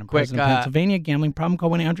 21 and Quick, present in Pennsylvania. Gambling problem,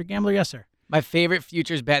 call 1-800-GAMBLER. Yes, sir. My favorite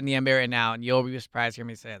futures bet in the NBA right now, and you'll be surprised to hear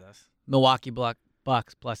me say this: Milwaukee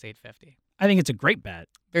Bucks plus 850. I think it's a great bet.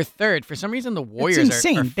 They're third. For some reason, the Warriors It's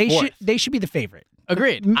insane. are fourth. They should be the favorite.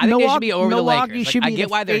 Agreed. I think they should be over the Milwaukee Lakers. should I be get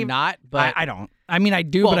the why they're fav- not, but I don't. I mean, I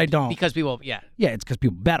do, well, but I don't. because people. Yeah, Yeah, it's because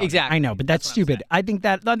people bet on Exactly. it. I know, but that's That's what I'm stupid. I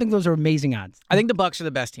think those are amazing odds. I think the Bucks are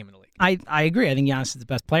the best team in the league. I agree. I think Giannis is the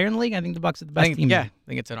best player in the league. I think the Bucks are the best team. in the Yeah, league. I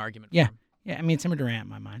think it's an argument. Yeah. For 'em. Yeah, I mean, it's Timmer Durant in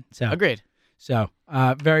my mind. So Agreed. So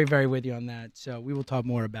very, very with you on that. So we will talk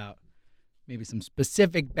more about maybe some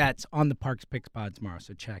specific bets on the Parks Picks Pod tomorrow.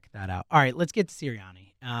 So check that out. All right, let's get to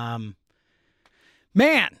Sirianni.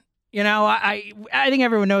 Man, I think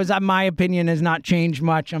everyone knows that my opinion has not changed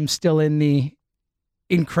much. I'm still in the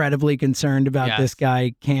incredibly concerned about Yes. this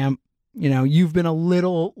guy camp. You've been a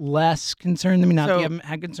little less concerned than me. Not that So- you haven't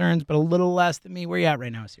had concerns, but a little less than me. Where you at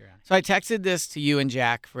right now, Sirianni? So I texted this to you and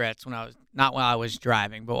Jack Fritz not while I was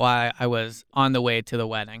driving, but while I was on the way to the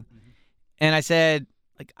wedding. and I said,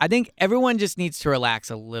 like, I think everyone just needs to relax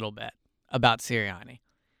a little bit about Sirianni.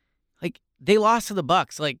 Like, they lost to the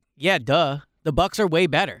Bucs. Like, yeah, duh. The Bucs are way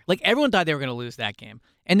better. Like, everyone thought they were going to lose that game.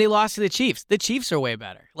 And they lost to the Chiefs. The Chiefs are way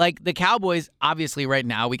better. Like, the Cowboys, obviously, right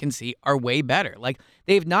now, we can see, are way better. Like,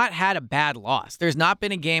 they've not had a bad loss. There's not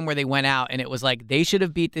been a game where they went out and it was like, they should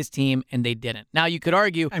have beat this team and they didn't. Now, you could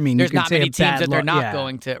argue there's not many teams that they're not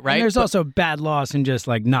going to, right? And there's also a bad loss and just,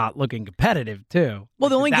 like, not looking competitive, too.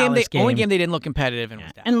 Well, the only game they didn't look competitive in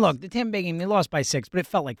was Dallas. And look, the Tampa Bay game, they lost by 6, but it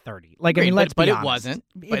felt like 30. Like, I mean, let's be honest.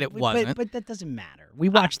 But it wasn't. But that doesn't matter. We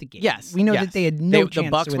watched the game. Yes. We know that they had no chance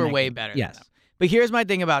the Bucs to win were that way game. better. Yes. Than them. But here's my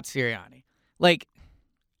thing about Sirianni. Like,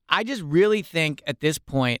 I just really think at this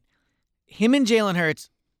point, him and Jalen Hurts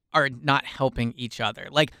are not helping each other.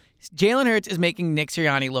 Like, Jalen Hurts is making Nick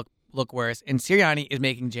Sirianni look worse, and Sirianni is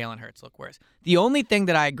making Jalen Hurts look worse. The only thing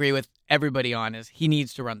that I agree with everybody on is he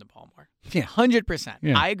needs to run the ball more. Yeah. 100%.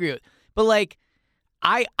 Yeah. I agree with. But, like,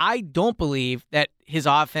 I don't believe that his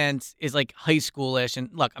offense is, like, high schoolish. And,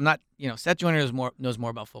 look, I'm not, Seth Joyner knows more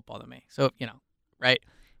about football than me. So, right?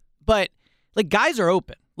 But, like, guys are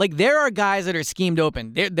open. Like, there are guys that are schemed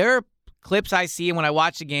open. There are clips I see when I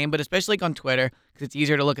watch the game, but especially like on Twitter, because it's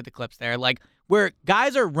easier to look at the clips there, like where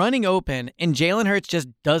guys are running open and Jalen Hurts just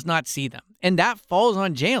does not see them. And that falls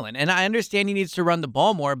on Jalen. And I understand he needs to run the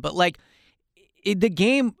ball more, but like their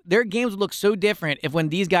games would look so different if when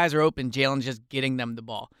these guys are open, Jalen's just getting them the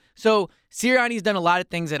ball. So Sirianni's done a lot of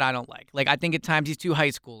things that I don't like. Like, I think at times he's too high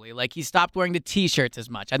schooly. Like, he stopped wearing the T-shirts as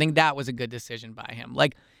much. I think that was a good decision by him.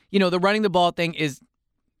 Like, the running the ball thing is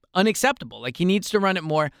unacceptable. Like, he needs to run it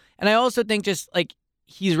more. And I also think just, like,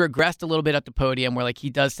 he's regressed a little bit at the podium where, like, he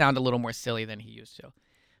does sound a little more silly than he used to.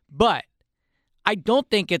 But I don't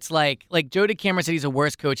think it's like Joe DeCamara said he's the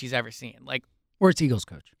worst coach he's ever seen. Like, worst Eagles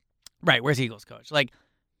coach. Right, where's Eagles coach? Like,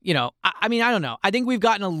 I mean, I don't know. I think we've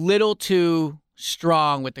gotten a little too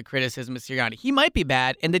strong with the criticism of Sirianni. He might be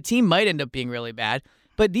bad, and the team might end up being really bad.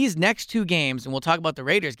 But these next two games, and we'll talk about the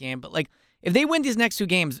Raiders game, but, like, if they win these next two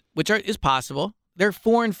games, which is possible, they're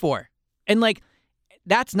 4-4. And, like,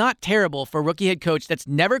 that's not terrible for a rookie head coach that's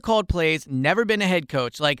never called plays, never been a head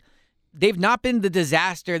coach. Like, they've not been the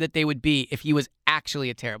disaster that they would be if he was actually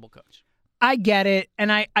a terrible coach. I get it,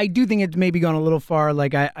 and I do think it's maybe gone a little far.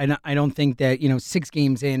 Like, I don't think that, 6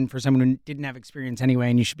 games in for someone who didn't have experience anyway,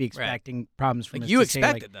 and you should be expecting problems from like this. You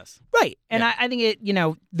expected this. Right, and yeah. I think it,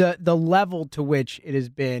 the level to which it has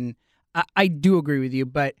been, I do agree with you,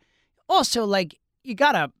 but also, like, you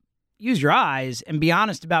got to use your eyes and be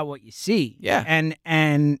honest about what you see. Yeah.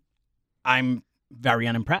 And I'm very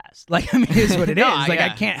unimpressed. Like, I mean, it's what it is. Like, yeah. I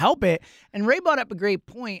can't help it. And Ray brought up a great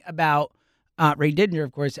point about, Ray Didinger,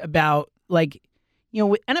 of course, about, like,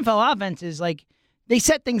 with NFL offenses, like, they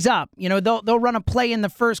set things up. They'll run a play in the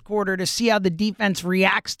first quarter to see how the defense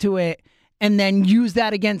reacts to it and then use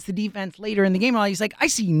that against the defense later in the game. And he's like, I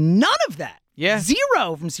see none of that. Yeah. 0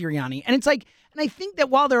 from Sirianni. And it's like, and I think that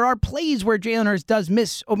while there are plays where Jalen Hurts does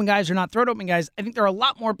miss open guys or not throw to open guys, I think there are a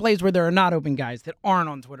lot more plays where there are not open guys that aren't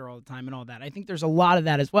on Twitter all the time and all that. I think there's a lot of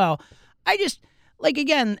that as well. I just, like,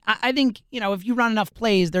 again, I think, if you run enough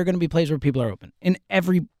plays, there are going to be plays where people are open in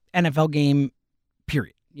every NFL game,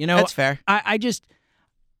 period. That's fair. I just,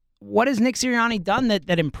 what has Nick Sirianni done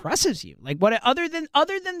that impresses you? Like, what other than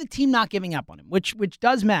the team not giving up on him, which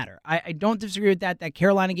does matter. I don't disagree with that. That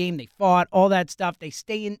Carolina game, they fought, all that stuff. They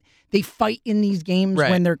fight in these games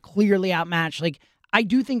when they're clearly outmatched. Like, I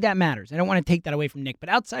do think that matters. I don't want to take that away from Nick. But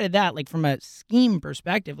outside of that, like, from a scheme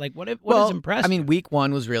perspective, like, what has impressed? I mean, week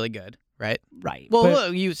 1 was really good. Right.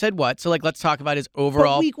 Well, you said what? So, like, let's talk about his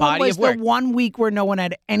overall week body of work. Was the 1 week where no one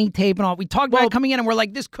had any tape and all. We talked about it coming in, and we're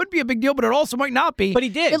like, this could be a big deal, but it also might not be. But he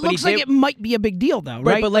did. It looks like it might be a big deal, though,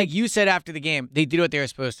 right? But like you said after the game, they did what they were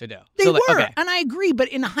supposed to do. They were, and I agree. But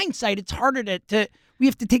in hindsight, it's harder to we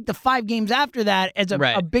have to take the 5 games after that as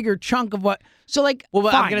a bigger chunk of what. So, like, I'm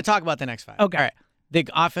going to talk about the next 5. Okay. All right. The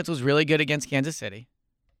offense was really good against Kansas City.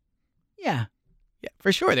 Yeah. Yeah,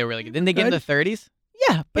 for sure they were really good. Didn't they get in the 30s?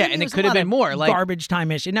 Yeah, but and it could have been more. Like, garbage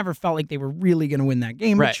time-ish. It never felt like they were really going to win that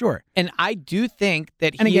game, but sure. And I do think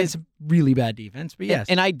that against really bad defense, but yes.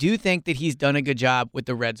 And I do think that he's done a good job with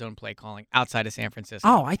the red zone play calling outside of San Francisco.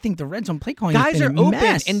 Oh, I think the red zone play calling guys has been are open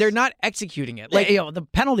mess. and they're not executing it. Like, the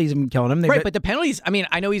penalties have been killing them. But the penalties, I mean,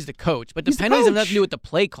 I know he's the coach, but the penalties have nothing to do with the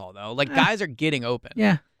play call, though. Like, guys are getting open.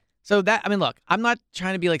 Yeah. So that, I mean, look, I'm not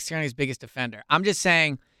trying to be like Sirianni's biggest defender. I'm just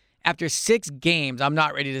saying, after 6 games, I'm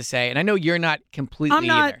not ready to say, and I know you're not completely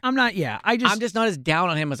either. I'm not. Yeah, I'm just not as down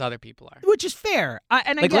on him as other people are. Which is fair.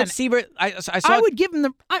 And like, again, let's see. I would give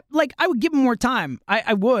him I would give him more time.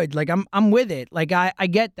 I would. Like, I'm with it. Like, I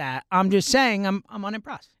get that. I'm just saying I'm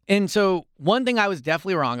unimpressed. And so one thing I was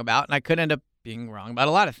definitely wrong about, and I could end up being wrong about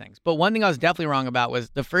a lot of things, but one thing I was definitely wrong about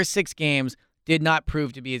was the first 6 games did not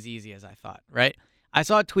prove to be as easy as I thought, right? I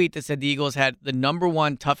saw a tweet that said the Eagles had the number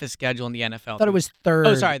 1 toughest schedule in the NFL. I thought it was third.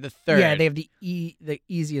 Oh, sorry, the third. Yeah, they have the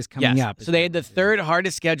easiest coming up. So they had the third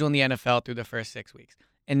hardest schedule in the NFL through the first 6 weeks.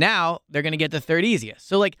 And now they're going to get the third easiest.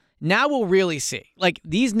 So, like, now we'll really see. Like,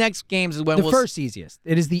 these next games is when the first easiest.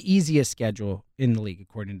 It is the easiest schedule in the league,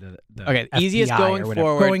 according to the okay, FBI easiest going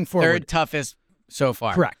forward, third toughest so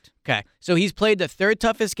far. Correct. Okay, so he's played the third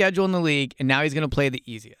toughest schedule in the league, and now he's going to play the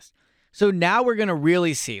easiest. So now we're going to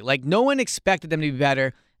really see. Like, no one expected them to be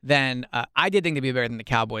better than I did think they'd be better than the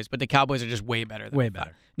Cowboys, but the Cowboys are just way better than way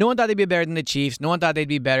better. No one thought they'd be better than the Chiefs. No one thought they'd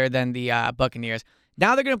be better than the Buccaneers.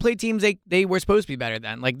 Now they're going to play teams they were supposed to be better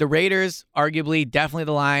than. Like the Raiders, arguably, definitely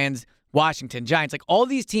the Lions, Washington, Giants. Like all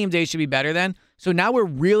these teams they should be better than. So now we're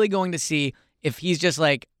really going to see if he's just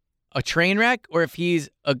like a train wreck or if he's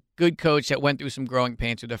a good coach that went through some growing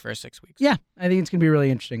pains through the first 6 weeks. Yeah, I think it's going to be really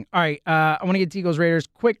interesting. All right, I want to get to Eagles Raiders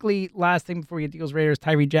quickly. Last thing before we get to Eagles Raiders,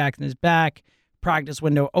 Tyree Jackson is back. Practice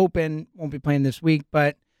window open. Won't be playing this week,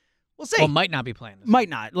 but we'll see. Well, might not be playing this Might week.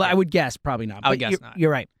 not. Yeah. I would guess probably not. I would guess not. You're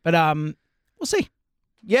right. But we'll see.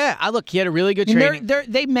 Yeah, look, he had a really good training.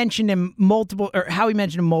 They mentioned him Howie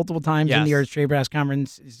mentioned him multiple times in the Earth Trade Press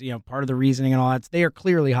Conference. Is, part of the reasoning and all that. They are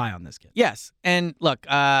clearly high on this kid. Yes, and look,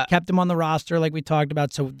 kept him on the roster like we talked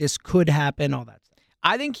about, so this could happen. All that stuff.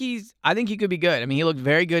 I think he could be good. I mean, he looked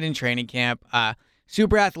very good in training camp.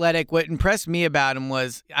 Super athletic. What impressed me about him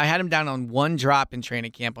was I had him down on 1 drop in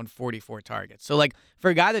training camp on 44 targets. So, like,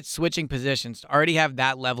 for a guy that's switching positions, to already have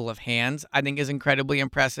that level of hands, I think is incredibly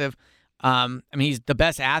impressive. I mean, he's the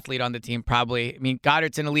best athlete on the team, probably. I mean,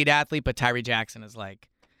 Goddard's an elite athlete, but Tyree Jackson is like,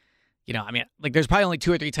 there's probably only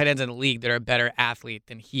 2 or 3 tight ends in the league that are a better athlete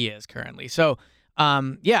than he is currently. So,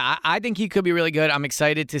 I think he could be really good. I'm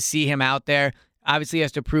excited to see him out there. Obviously, he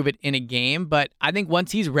has to prove it in a game, but I think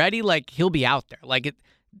once he's ready, like, he'll be out there. Like,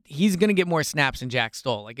 he's going to get more snaps than Jack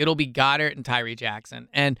Stoll. Like, it'll be Goddard and Tyree Jackson,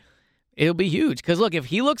 and it'll be huge. Because, look, if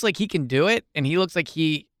he looks like he can do it, and he looks like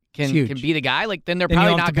he can be the guy, like, then they're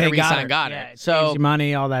probably not going to re-sign Goddard. Yeah, so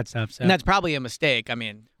money, all that stuff. So. And that's probably a mistake. I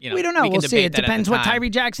mean, we don't know. We'll see. It depends what Tyree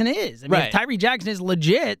Jackson is. I mean, if Tyree Jackson is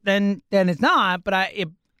legit, then it's not. But I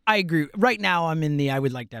agree. Right now, I'm in the I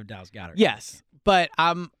would like to have Dallas Goddard. Yes. But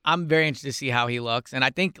I'm very interested to see how he looks. And I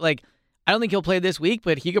think, like, I don't think he'll play this week,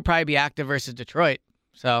 but he could probably be active versus Detroit.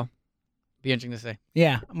 So, be interesting to see.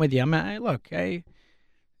 Yeah, I'm with you. Playmakers.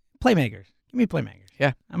 Give me playmakers.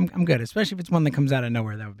 Yeah. I'm good, especially if it's one that comes out of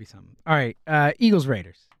nowhere. That would be something. All right, Eagles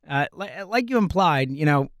Raiders. Like you implied,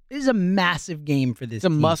 this is a massive game for this It's a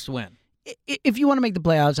team. must win. If you want to make the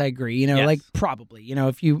playoffs, I agree. Yes. Like probably.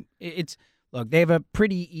 Look, they have a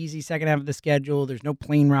pretty easy second half of the schedule. There's no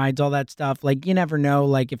plane rides, all that stuff. Like, you never know,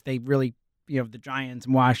 like, if they really, the Giants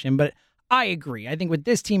and Washington. But I agree. I think with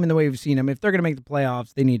this team and the way we've seen them, if they're going to make the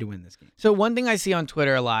playoffs, they need to win this game. So one thing I see on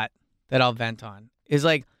Twitter a lot that I'll vent on is,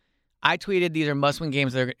 like, I tweeted these are must-win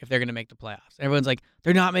games if they're going to make the playoffs. And everyone's like,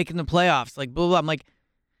 they're not making the playoffs. Like, blah, blah, blah. I'm like,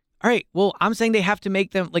 all right, well, I'm saying they have to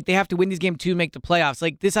make them, like, they have to win these games to make the playoffs.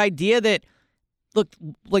 Like, this idea that, look,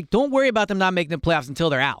 like, don't worry about them not making the playoffs until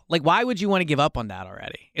they're out. Like, why would you want to give up on that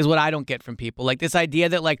already is what I don't get from people. Like, this idea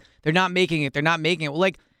that, like, they're not making it. Well,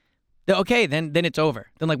 like, okay, then it's over.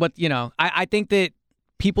 Then, like, what, I think that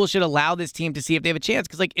people should allow this team to see if they have a chance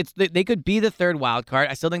because, like, they could be the third wild card.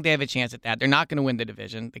 I still think they have a chance at that. They're not going to win the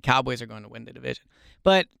division. The Cowboys are going to win the division.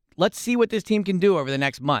 But let's see what this team can do over the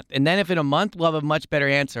next month. And then if in a month, we'll have a much better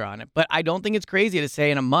answer on it. But I don't think it's crazy to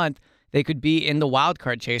say in a month they could be in the wild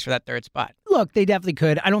card chase for that third spot. Look, they definitely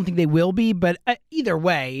could. I don't think they will be, but either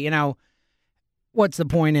way, what's the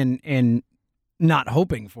point in not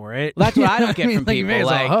hoping for it? That's what I don't get from like, people. You may as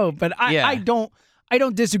well hope, but I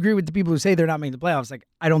don't disagree with the people who say they're not making the playoffs. Like,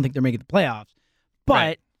 I don't think they're making the playoffs.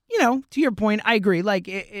 But, right. To your point, I agree. Like,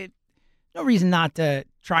 no reason not to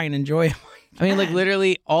try and enjoy it. I mean, like,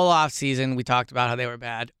 literally all off season, we talked about how they were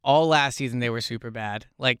bad. All last season, they were super bad.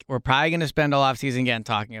 Like, we're probably going to spend all off season again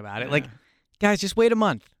talking about it. Like, guys, just wait a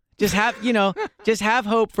month. Just have, just have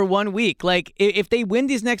hope for 1 week. Like, if they win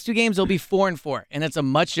these next 2 games, they'll be 4-4, and it's a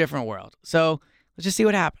much different world. So let's just see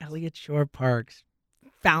what happens. Elliott Shore Parks,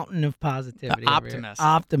 fountain of positivity.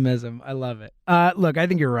 Optimism. I love it. Look, I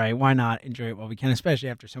think you're right. Why not enjoy it while we can, especially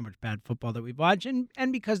after so much bad football that we've watched, and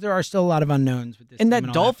because there are still a lot of unknowns with this. And team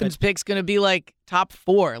that Dolphins pick's going to be like top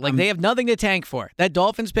 4. Like they have nothing to tank for. That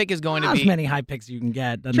Dolphins pick is going to be as many high picks you can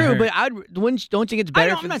get. True, but don't you think it's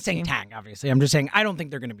better? I'm not saying tank, obviously. I'm just saying I don't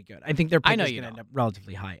think they're going to be good. I think their pick is going to end up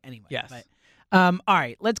relatively high anyway. Yes. But, all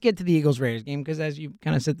right, let's get to the Eagles-Raiders game because as you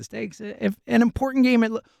kind of set the stakes, if an important game.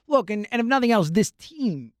 Look, and if nothing else, this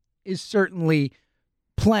team is certainly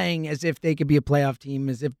playing as if they could be a playoff team,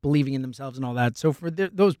 as if believing in themselves and all that. So for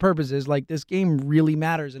those purposes, like this game really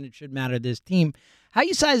matters, and it should matter this team. How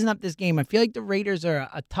you sizing up this game? I feel like the Raiders are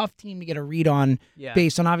a tough team to get a read on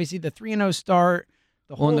based on obviously the 3-0 start,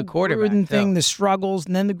 the whole the quarterback Gruden thing, the struggles,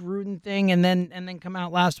 and then the Gruden thing, and then come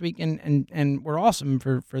out last week and we're awesome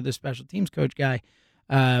for the special teams coach guy.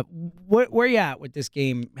 Where you at with this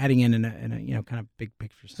game heading in a kind of big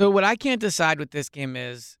picture? So what I can't decide with this game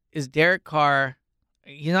is Derek Carr.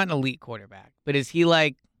 He's not an elite quarterback, but is he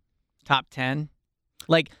like top 10?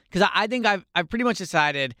 Like, because I think I've pretty much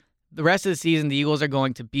decided the rest of the season the Eagles are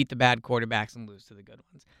going to beat the bad quarterbacks and lose to the good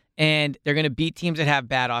ones, and they're going to beat teams that have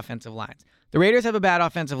bad offensive lines. The Raiders have a bad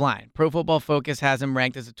offensive line. Pro Football Focus has them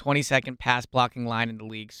ranked as a 22nd pass blocking line in the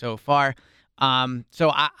league so far.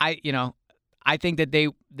 So I think that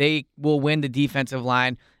they will win the defensive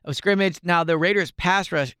line of scrimmage. Now, the Raiders'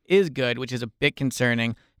 pass rush is good, which is a bit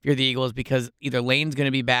concerning if you're the Eagles because either Lane's going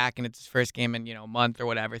to be back and it's his first game in a month or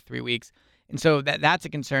whatever, 3 weeks. And so that's a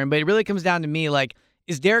concern. But it really comes down to me, like,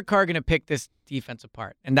 is Derek Carr going to pick this defense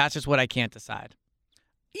apart? And that's just what I can't decide.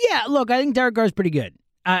 Yeah, look, I think Derek Carr's pretty good.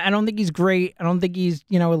 I don't think he's great. I don't think he's,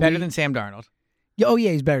 elite. Better than Sam Darnold. Oh,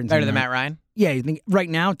 yeah, he's better than Matt Ryan? Yeah, you think right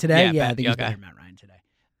now, today? Yeah, I think he's better than Matt Ryan today.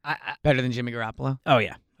 Better than Jimmy Garoppolo? Oh,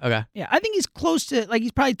 yeah. Okay. Yeah, I think he's close to, like,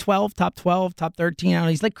 he's probably top 12, top 13. I don't know.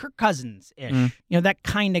 He's like Kirk Cousins-ish. That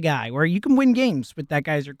kind of guy where you can win games with that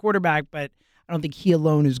guy as your quarterback, but I don't think he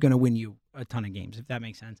alone is going to win you a ton of games, if that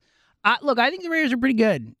makes sense. Look, I think the Raiders are pretty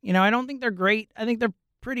good. I don't think they're great. I think they're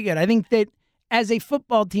pretty good. I think that as a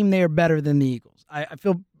football team, they are better than the Eagles. I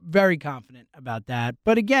feel very confident about that.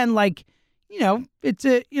 But again, like, it's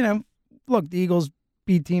look, the Eagles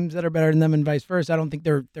beat teams that are better than them and vice versa. I don't think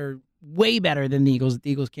they're way better than the Eagles.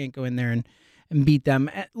 The Eagles can't go in there and beat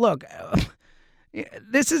them. Look,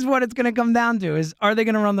 this is what it's going to come down to is, are they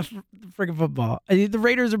going to run the friggin' football? The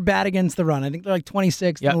Raiders are bad against the run. I think they're like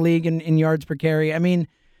 26th in the league in yards per carry. I mean,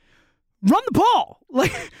 run the ball.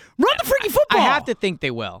 Like, run the freaking football. I have to think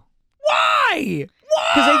they will. Why?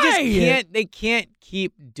 Because they can't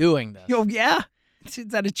keep doing this. Oh, yeah? Is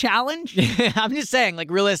that a challenge? I'm just saying, like,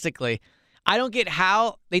 realistically, I don't get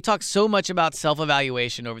how they talk so much about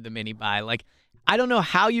self-evaluation over the mini-bye. Like, I don't know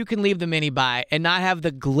how you can leave the mini-bye and not have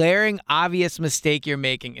the glaring, obvious mistake you're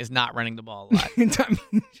making is not running the ball a lot.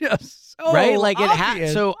 Just so right? Like,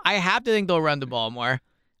 obvious. So I have to think they'll run the ball more.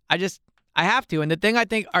 I have to. And the thing I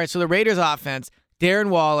think, all right, so the Raiders offense, Darren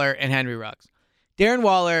Waller and Henry Ruggs. Darren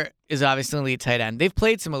Waller is obviously an elite tight end. They've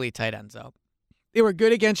played some elite tight ends, though. They were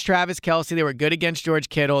good against Travis Kelce. They were good against George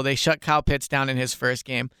Kittle. They shut Kyle Pitts down in his first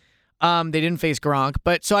game. They didn't face Gronk.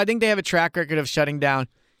 But so I think they have a track record of shutting down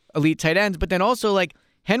elite tight ends. But then also, like,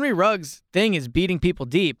 Henry Ruggs' thing is beating people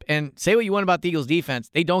deep. And say what you want about the Eagles'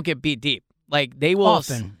 defense, they don't get beat deep. Like, they will.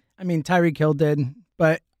 Often. I mean, Tyreek Hill did.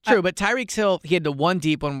 But true, but Tyreek Hill, he had the one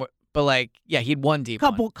deep one. But, like, yeah, he had one deep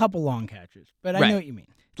one. Couple long catches. But I know what you mean.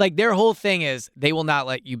 Like, their whole thing is they will not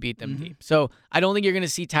let you beat them deep. So I don't think you're going to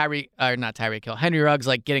see Henry Ruggs,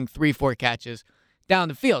 like, getting 3-4 catches down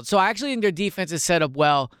the field. So I actually think their defense is set up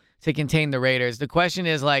well to contain the Raiders. The question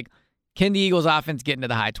is, like, can the Eagles offense get into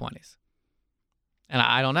the high 20s? And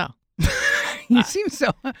I don't know.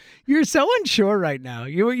 You're so unsure right now.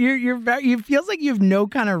 It feels like you have no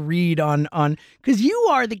kind of read on because you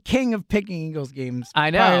are the king of picking Eagles games.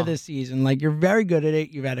 I know. Prior this season, like, you're very good at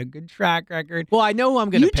it. You've had a good track record. Well, I know who I'm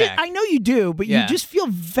going to pick. I know you do, but you just feel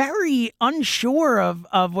very unsure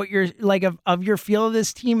of what you're like of your feel of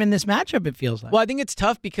this team in this matchup. It feels like. Well, I think it's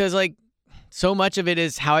tough because, like, so much of it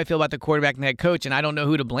is how I feel about the quarterback and head coach, and I don't know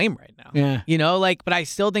who to blame right now. Yeah. But I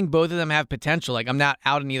still think both of them have potential. Like, I'm not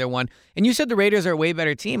out on either one. And you said the Raiders are a way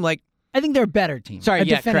better team. Like, I think they're a better team. Sorry,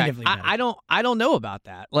 definitively correct. Better. I don't know about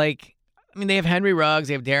that. Like, I mean, they have Henry Ruggs,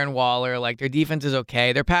 they have Darren Waller. Like, their defense is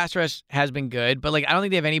okay. Their pass rush has been good, but, like, I don't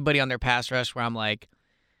think they have anybody on their pass rush where I'm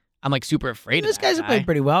super afraid of those guys have played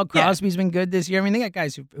pretty well. Crosby's been good this year. I mean, they got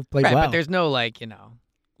guys who've played well. But there's no, like,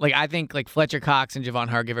 like, I think, like, Fletcher Cox and Javon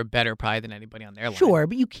Hargrave are better probably than anybody on their line. Sure,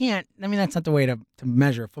 but you can't. I mean, that's not the way to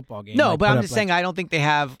measure a football game. No, like, but I'm just saying I don't think they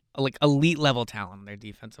have, like, elite level talent on their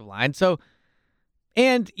defensive line. So,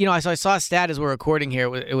 and, I saw a stat as we're recording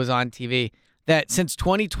here. It was on TV. that since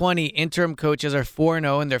 2020, interim coaches are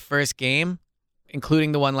 4-0 in their first game,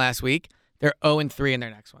 including the one last week. They're 0-3 in their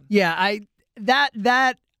next one. Yeah, I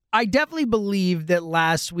definitely believe that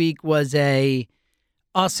last week was a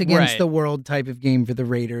us against the world type of game for the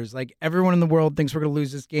Raiders. Like, everyone in the world thinks we're going to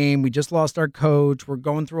lose this game. We just lost our coach. We're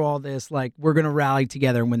going through all this. Like, we're going to rally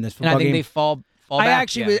together and win this football game. And I think they fall back.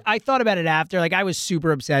 I thought about it after. Like, I was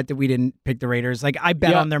super upset that we didn't pick the Raiders. Like, I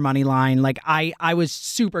bet on their money line. Like, I was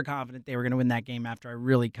super confident they were going to win that game after I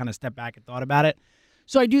really kind of stepped back and thought about it.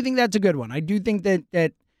 So I do think that's a good one. I do think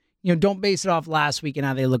that don't base it off last week and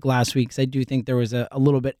how they look last week, because I do think there was a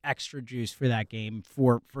little bit extra juice for that game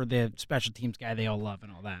for the special teams guy they all love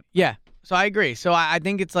and all that. Yeah, so I agree. So I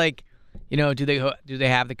think it's like, do they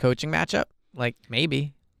have the coaching matchup? Like,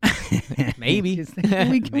 maybe. Maybe.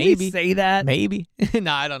 We say that? Maybe.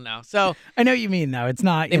 No, I don't know. So I know what you mean, though. It's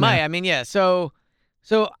not. They might. I mean, yeah. So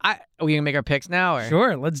are we gonna make our picks now? Or?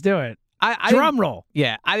 Sure, let's do it. Drum roll.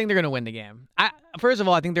 Yeah, I think they're gonna win the game. First of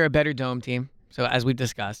all, I think they're a better dome team. So as we've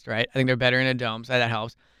discussed, right? I think they're better in a dome, so that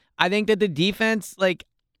helps. I think that the defense, like,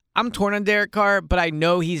 I'm torn on Derek Carr, but I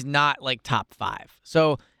know he's not like top 5.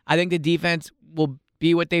 So I think the defense will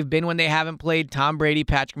be what they've been when they haven't played Tom Brady,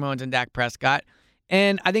 Patrick Mahomes, and Dak Prescott.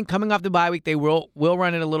 And I think coming off the bye week, they will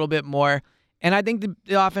run it a little bit more. And I think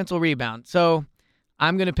the offense will rebound. So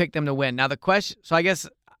I'm going to pick them to win. Now the question, so I guess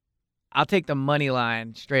I'll take the money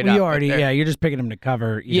line straight up. You're just picking them to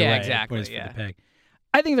cover. Yeah, exactly. Yeah. The pick.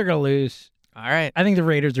 I think they're going to lose. All right. I think the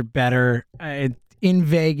Raiders are better in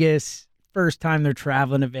Vegas. First time they're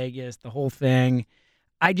traveling to Vegas, the whole thing.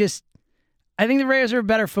 I think the Raiders are a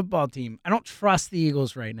better football team. I don't trust the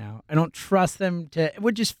Eagles right now. I don't trust them to,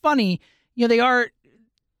 which is funny. They are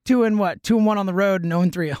 2-1 on the road and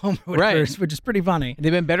 0-3 at home, which is pretty funny.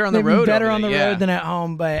 They've been better on the road. Better on the road than at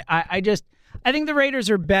home, but I think the Raiders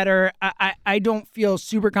are better. I don't feel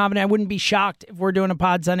super confident. I wouldn't be shocked if we're doing a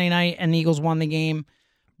pod Sunday night and the Eagles won the game.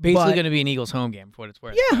 Basically going to be an Eagles home game for what it's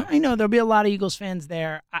worth. Yeah, I know. There'll be a lot of Eagles fans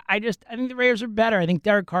there. I think the Raiders are better. I think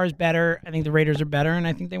Derek Carr is better. I think the Raiders are better, and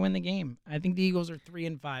I think they win the game. I think the Eagles are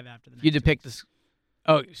 3-5 after the next. You depict this.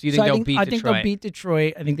 Oh, so you think they'll beat Detroit? I think they'll beat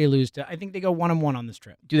Detroit. I think they lose I think they go 1-1 on this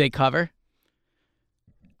trip. Do they cover?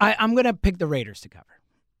 I'm going to pick the Raiders to cover.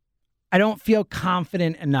 I don't feel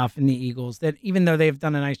confident enough in the Eagles that, even though they've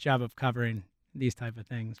done a nice job of covering these type of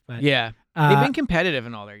things, but yeah, they've been competitive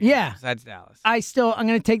in all their games. Yeah, besides Dallas. I'm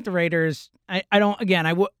going to take the Raiders. This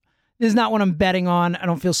is not what I'm betting on. I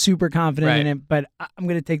don't feel super confident in it, but I'm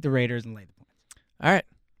going to take the Raiders and lay the points. All right.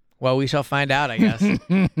 Well, we shall find out, I guess.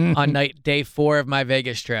 On day 4 of my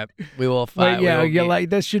Vegas trip, we will find.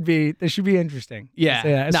 This should be interesting.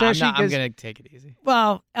 Yeah. No, I'm going to take it easy.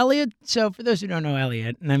 Well, Elliot. So for those who don't know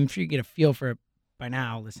Elliot, and I'm sure you get a feel for it by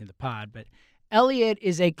now listening to the pod, but Elliot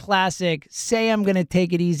is a classic. Say I'm going to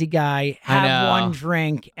take it easy guy. Have one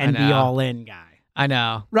drink and be all in guy. I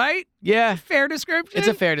know. Right? Yeah. Fair description? It's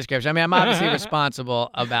a fair description. I mean, I'm obviously responsible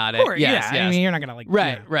about it. Of course, yes. I mean, you're not going to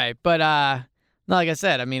Right. But no, like I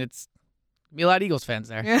said, I mean, it's be a lot of Eagles fans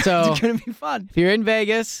there. Yeah, so it's going to be fun. If you're in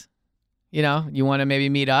Vegas, you want to maybe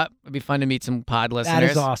meet up. It'd be fun to meet some pod listeners. That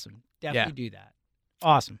is awesome. Definitely do that.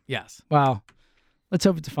 Awesome. Yes. Well, let's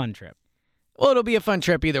hope it's a fun trip. Well, it'll be a fun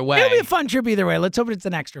trip either way. It'll be a fun trip either way. Let's hope it's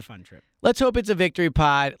an extra fun trip. Let's hope it's a victory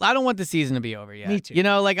pod. I don't want the season to be over yet. Me too.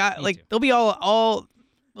 There'll be there'll be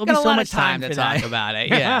so much time to talk about it.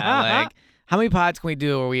 Yeah. Like, how many pods can we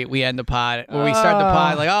do where we end the pod, where we start the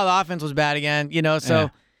pod like, oh, the offense was bad again,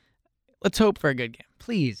 so let's hope for a good game.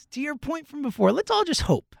 Please, to your point from before, let's all just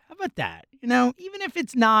hope. How about that? Even if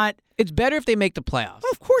it's not. It's better if they make the playoffs.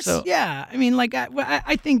 Well, of course, yeah. I mean, like,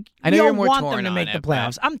 I think I know we you're all more want torn them to on make the it,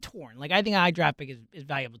 playoffs. I'm torn. Like, I think a high draft pick is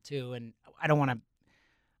valuable too, and I want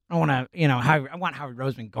Howard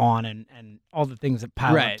Roseman gone and all the things that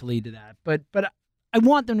pile up to lead to that. But I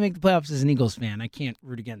want them to make the playoffs as an Eagles fan. I can't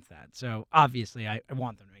root against that. So obviously, I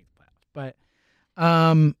want them to make the playoffs. But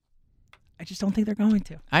I just don't think they're going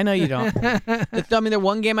to. I know you don't. They're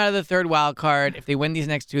one game out of the third wild card. If they win these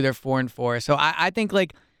next 2, they're 4-4. So I think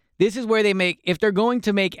like this is where they if they're going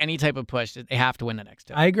to make any type of push, they have to win the next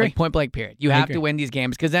 2. I agree. Like, point blank period. You have to win these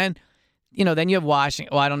games because then you have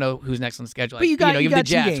Washington. Well, I don't know who's next on the schedule. But you have the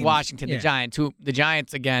Jets, games. Washington, the Giants. The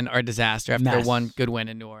Giants again are a disaster after their one good win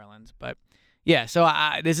in New Orleans. But yeah, so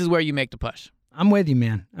this is where you make the push. I'm with you,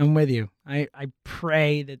 man. I'm with you. I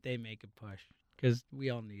pray that they make a push because we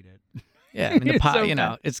all need it. Yeah, I mean,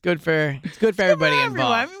 it's good for everybody involved.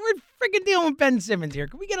 I mean, we're freaking dealing with Ben Simmons here.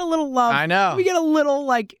 Can we get a little love? I know. Can we get a little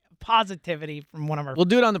positivity from one of our. We'll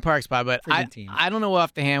do it on the Parks pod, but teams. I don't know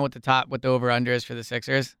off the hand what the over under is for the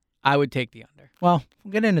Sixers. I would take the under. Well,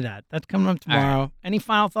 we'll get into that. That's coming up tomorrow. Right. Any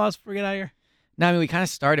final thoughts before we get out of here? No, I mean, we kind of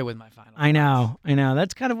started with my final I know.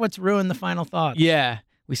 That's kind of what's ruined the final thoughts. Yeah,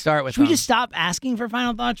 we start with Should we just stop asking for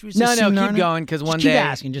final thoughts? Should we just No, assume keep none? going, because one Just keep day...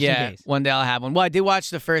 asking, just in case. one day I'll have one. Well, I did watch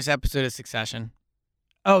the first episode of Succession.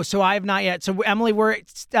 Oh, so I have not yet. So Emily,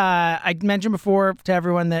 I mentioned before to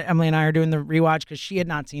everyone that Emily and I are doing the rewatch because she had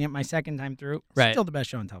not seen it my second time through. Right. Still the best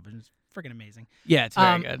show on television. It's freaking amazing. Yeah, it's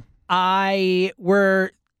very good. We're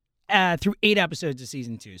through 8 episodes of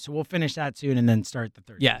season 2, so we'll finish that soon and then start the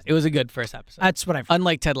third. Yeah, season. it was a good first episode. That's what I've.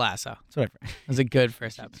 Unlike Ted Lasso. That's what I've. It was a good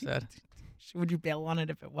first episode. Would you bail on it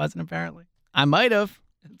if it wasn't? Apparently, I might have,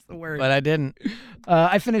 that's the word. but I didn't.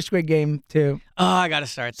 I finished Squid Game too. Oh, I got to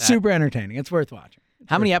start that. Super entertaining. It's worth watching.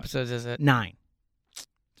 How many episodes is it? 9.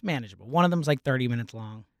 It's manageable. One of them's like 30 minutes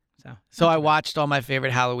long. So I watched all my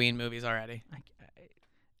favorite Halloween movies already.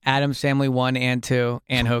 Addams Family 1 and 2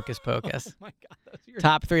 and Hocus Pocus. Oh my god, those are your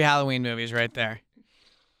Top 3 Halloween movies right there.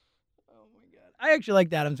 Oh my god, I actually like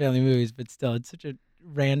the Addams Family movies, but still, it's such a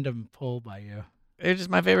random pull by you. They're just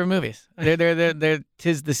my favorite movies. They're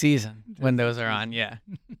 'tis the season when those are on. Yeah.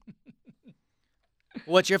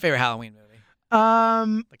 What's your favorite Halloween movie?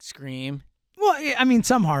 Like Scream. Well, I mean,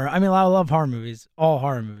 some horror. I mean, I love horror movies, all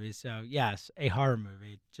horror movies. So yes, a horror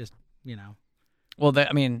movie. Just Well,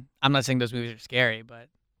 I mean, I'm not saying those movies are scary, but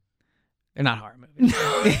they're not horror movies.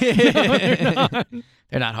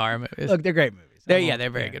 They're not horror movies. Look, they're great movies. They're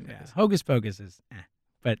very good movies. Yeah. Hocus Pocus is,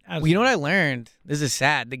 but Well, you know what I learned? This is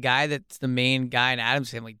sad. The guy that's the main guy in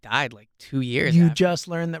Addams Family died like 2 years you after. just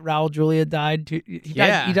learned that Raul Julia died. He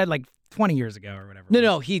died like 20 years ago or whatever.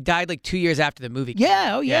 No, he died like 2 years after the movie came Yeah,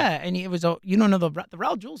 out. oh yeah, and it was. You don't know the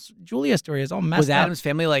Raul Julia story is all messed Was up. Addams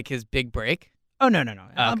Family like his big break? Oh no. Okay.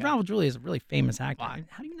 Raul Julia is a really famous actor. Why?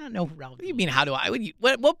 How do you not know who Raul? What do you mean? How do I?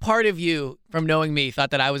 What part of you, from knowing me, thought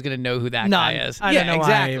that I was going to know who that guy is? I yeah, don't know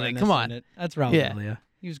exactly. why I even Come on. assumed it. That's Raul Yeah. Julia.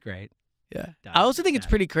 He was great. Yeah. Died. I also think it's Yeah.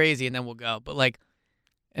 pretty crazy, and then we'll go. But like,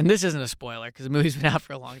 and this isn't a spoiler because the movie's been out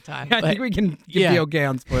for a long time. I but think we can yeah. be okay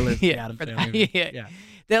on spoilers. for the Yeah, Addams for Family that- movie. yeah.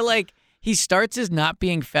 That like he starts as not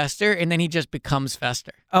being Fester, and then he just becomes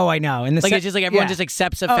Fester. Oh, I know. And Like it's just like everyone yeah. just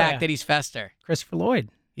accepts the Oh, fact yeah. that he's Fester. Christopher Lloyd.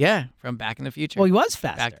 Yeah, from Back in the Future. Well, he was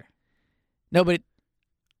faster. No, but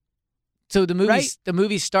so the movie Right. the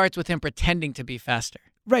movie starts with him pretending to be Fester.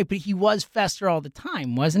 Right, but he was Fester all the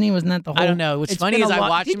time, wasn't he? Wasn't that the whole? I don't know. What's It's funny been is a I lot-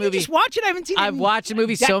 watched the Didn't movie. You just watch it. I haven't seen it. I've in watched the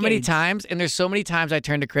movie so many decades. times, and there's so many times I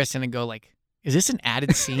turn to Kristen and go like, "Is this an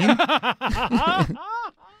added scene?" I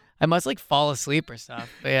must like fall asleep or stuff.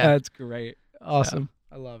 But yeah. That's great. Awesome.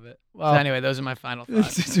 I love it. So Well, anyway, those are my final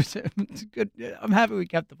thoughts. it's good. I'm happy we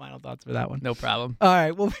kept the final thoughts for that one. No problem. All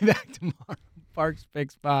right, we'll be back tomorrow. Parks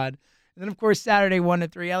Picks Pod. And then, of course, Saturday, 1 to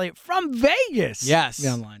 3, Elliot from Vegas. Yes. Be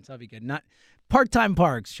online, so that'll be good. Not part-time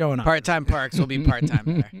Parks showing up. Part-time Parks will be part-time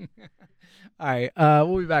there. All right,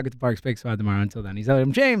 we'll be back with the Parks Picks Pod tomorrow. Until then, he's Elliot.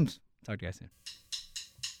 I'm James. Talk to you guys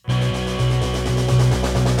soon.